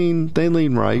 they lean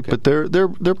right, okay. But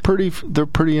they're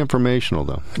pretty informational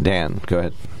though. Dan, go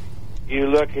ahead. You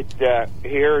look at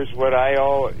here's what I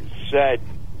always said.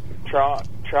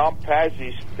 Trump has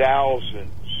these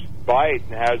thousands. Biden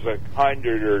has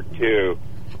 100 or 2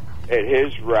 at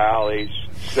his rallies.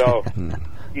 So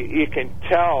you can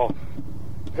tell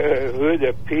who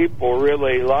the people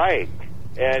really like.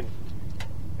 And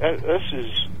this is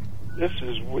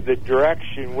the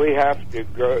direction we have to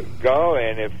go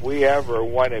in if we ever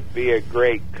want to be a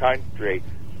great country.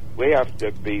 we have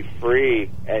to be free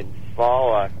and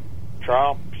follow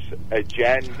Trump's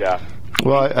agenda.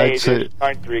 Well, I'd say this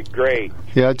country great.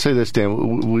 Yeah, I'd say this,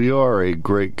 Dan. We are a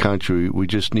great country. We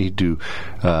just need to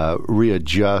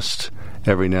readjust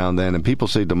every now and then. And people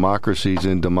say democracy's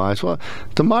in demise. Well,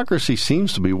 democracy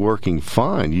seems to be working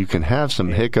fine. You can have some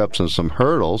hiccups and some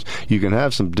hurdles. You can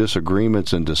have some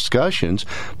disagreements and discussions.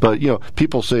 But,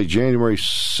 people say January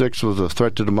 6th was a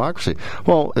threat to democracy.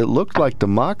 Well, it looked like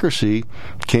democracy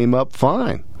came up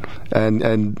fine.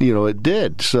 And it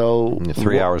did. So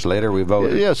 3 hours later, we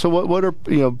voted. Yeah. So what are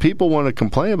people want to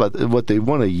complain about? What they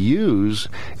want to use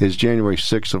is January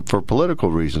 6th for political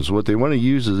reasons. What they want to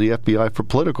use is the FBI for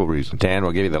political reasons. Dan,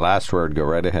 we'll give you the last word. Go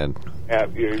right ahead. Yeah,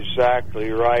 you're exactly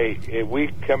right.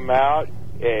 We come out,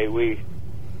 I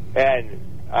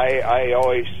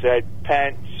always said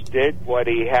Pence did what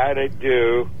he had to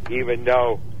do, even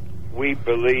though we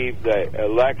believe the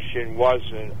election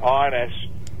wasn't honest.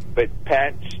 But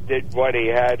Pence did what he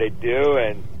had to do,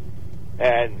 and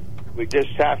we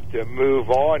just have to move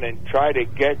on and try to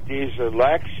get these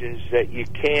elections that you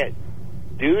can't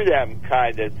do them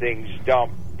kind of things,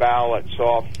 dump ballots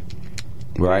off.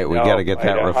 Right, we got to get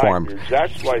that reformed.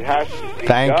 That's what has to be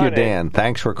Thank done. you, Dan.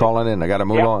 Thanks for calling in. I got to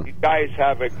move on. You guys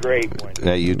have a great one.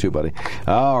 Yeah, you too, buddy.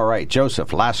 All right,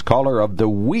 Joseph, last caller of the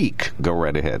week. Go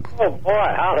right ahead. Oh, boy,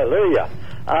 hallelujah.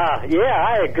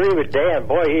 I agree with Dan.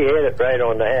 Boy, he hit it right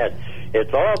on the head.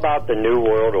 It's all about the New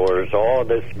World Order, all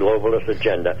this globalist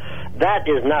agenda. That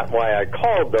is not why I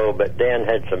called, though, but Dan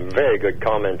had some very good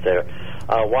comments there.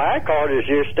 Why I called is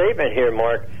your statement here,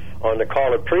 Mark, on the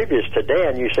caller previous to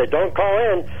Dan. You said, don't call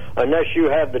in unless you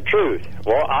have the truth.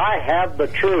 Well, I have the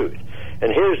truth,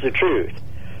 and here's the truth.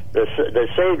 The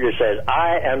Savior says,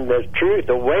 I am the truth,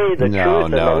 the way, the truth,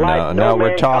 and the life. No,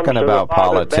 we're talking about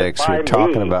politics. We're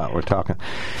talking.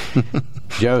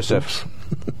 Joseph,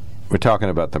 we're talking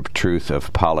about the truth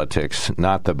of politics,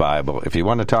 not the Bible. If you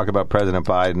want to talk about President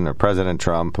Biden or President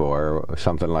Trump or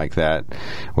something like that,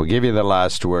 we'll give you the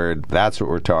last word. That's what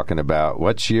we're talking about.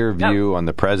 What's your view on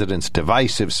the president's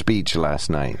divisive speech last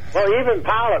night? Well, even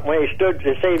Pilate, when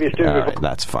the Savior stood All right,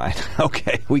 that's fine.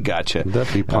 Okay, we got you. Would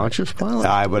that be Pontius Pilate?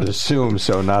 I would assume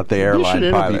so, not the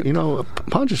airline pilot.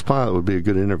 Pontius Pilate would be a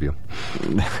good interview.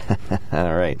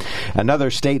 All right.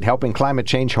 Another state helping climate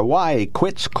change, Hawaii,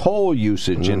 quits coal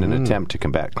usage in an attempt to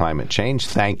combat climate change.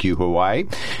 Thank you, Hawaii.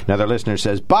 Another listener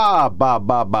says, Bob,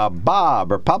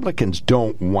 Republicans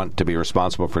don't want to be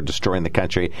responsible for destroying the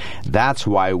country. That's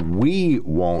why we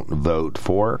won't vote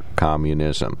for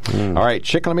communism. All right,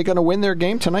 Chickalamee going to win their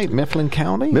game tonight, Mifflin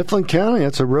County? Mifflin County,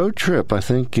 that's a road trip. I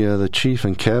think the Chief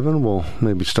and Kevin will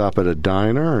maybe stop at a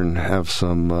diner and have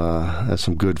some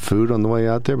good food on the way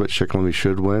out there, but Chickalamee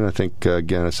should win. I think,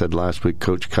 again, I said last week,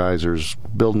 Coach Kaiser's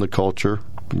building the culture.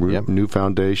 New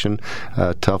foundation.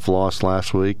 Tough loss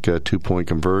last week, 2-point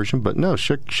conversion. But no,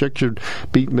 Schick should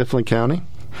beat Mifflin County.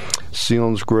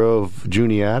 Selinsgrove,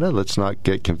 Juniata. Let's not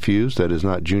get confused. That is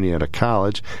not Juniata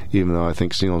College, even though I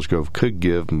think Selinsgrove could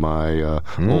give my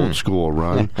old school a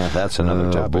run. That's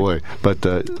another topic. Boy. But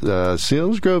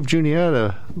Selinsgrove,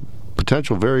 Juniata,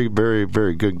 potential very, very,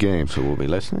 very good game. So we'll be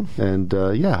listening. And,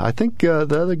 I think the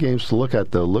other games to look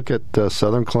at, though, look at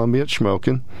Southern Columbia at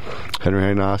Shamokin. Henry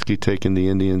Hynoski taking the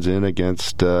Indians in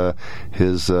against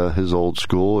his old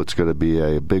school. It's going to be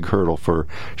a big hurdle for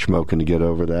Shamokin to get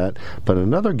over that. But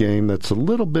another game that's a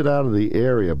little bit out of the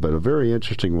area, but a very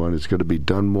interesting one, is going to be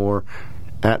Dunmore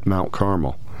at Mount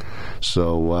Carmel.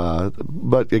 So,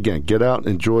 but again, get out and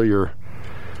enjoy your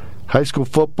high school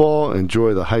football,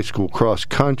 enjoy the high school cross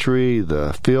country,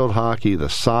 the field hockey, the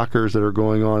soccers that are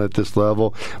going on at this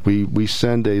level. We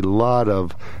send a lot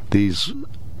of these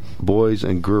boys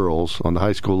and girls on the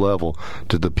high school level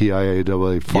to the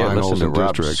PIAA finals listen and to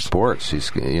Rob's districts. Sports. We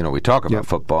talk about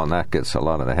football, and that gets a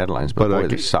lot of the headlines. But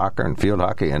there's soccer and field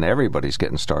hockey, and everybody's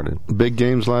getting started. Big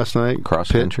games last night.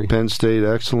 Cross country. Penn State,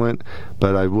 excellent.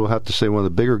 But I will have to say one of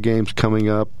the bigger games coming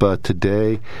up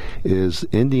today is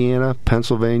Indiana,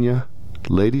 Pennsylvania,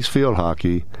 ladies field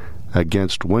hockey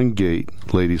against Wingate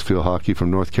ladies field hockey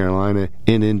from North Carolina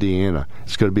in Indiana.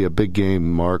 It's going to be a big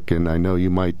game, Mark, and I know you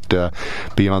might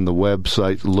be on the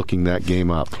website looking that game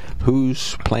up.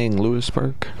 Who's playing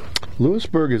Lewisburg?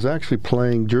 Lewisburg is actually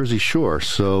playing Jersey Shore,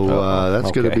 so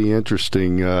that's going to be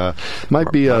interesting.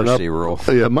 Might be an rule.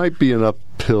 Might be an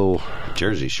uphill.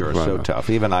 Jersey Shore is so tough.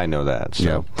 Even I know that. So.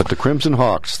 Yeah, but the Crimson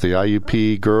Hawks, the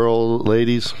IUP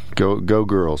ladies, go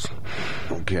girls.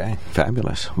 Okay,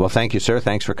 fabulous. Well, thank you, sir.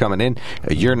 Thanks for coming in.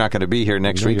 You're not going to be here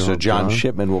next week, so John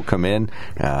Shipman will come in.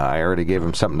 I already gave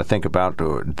him something to think about.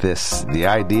 The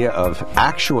idea of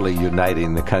actually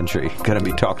uniting the country, going to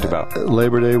be talked about.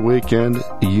 Labor Day weekend,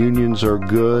 unions are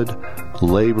good,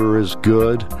 labor is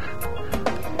good.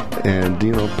 And,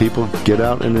 people get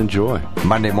out and enjoy.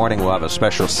 Monday morning, we'll have a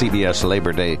special CBS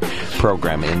Labor Day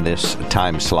program in this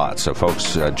time slot. So,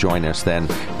 folks, join us then.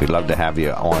 We'd love to have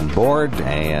you on board.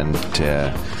 And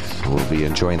we'll be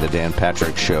enjoying the Dan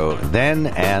Patrick Show then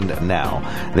and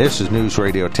now. This is News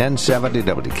Radio 1070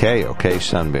 WKOK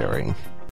Sunbury.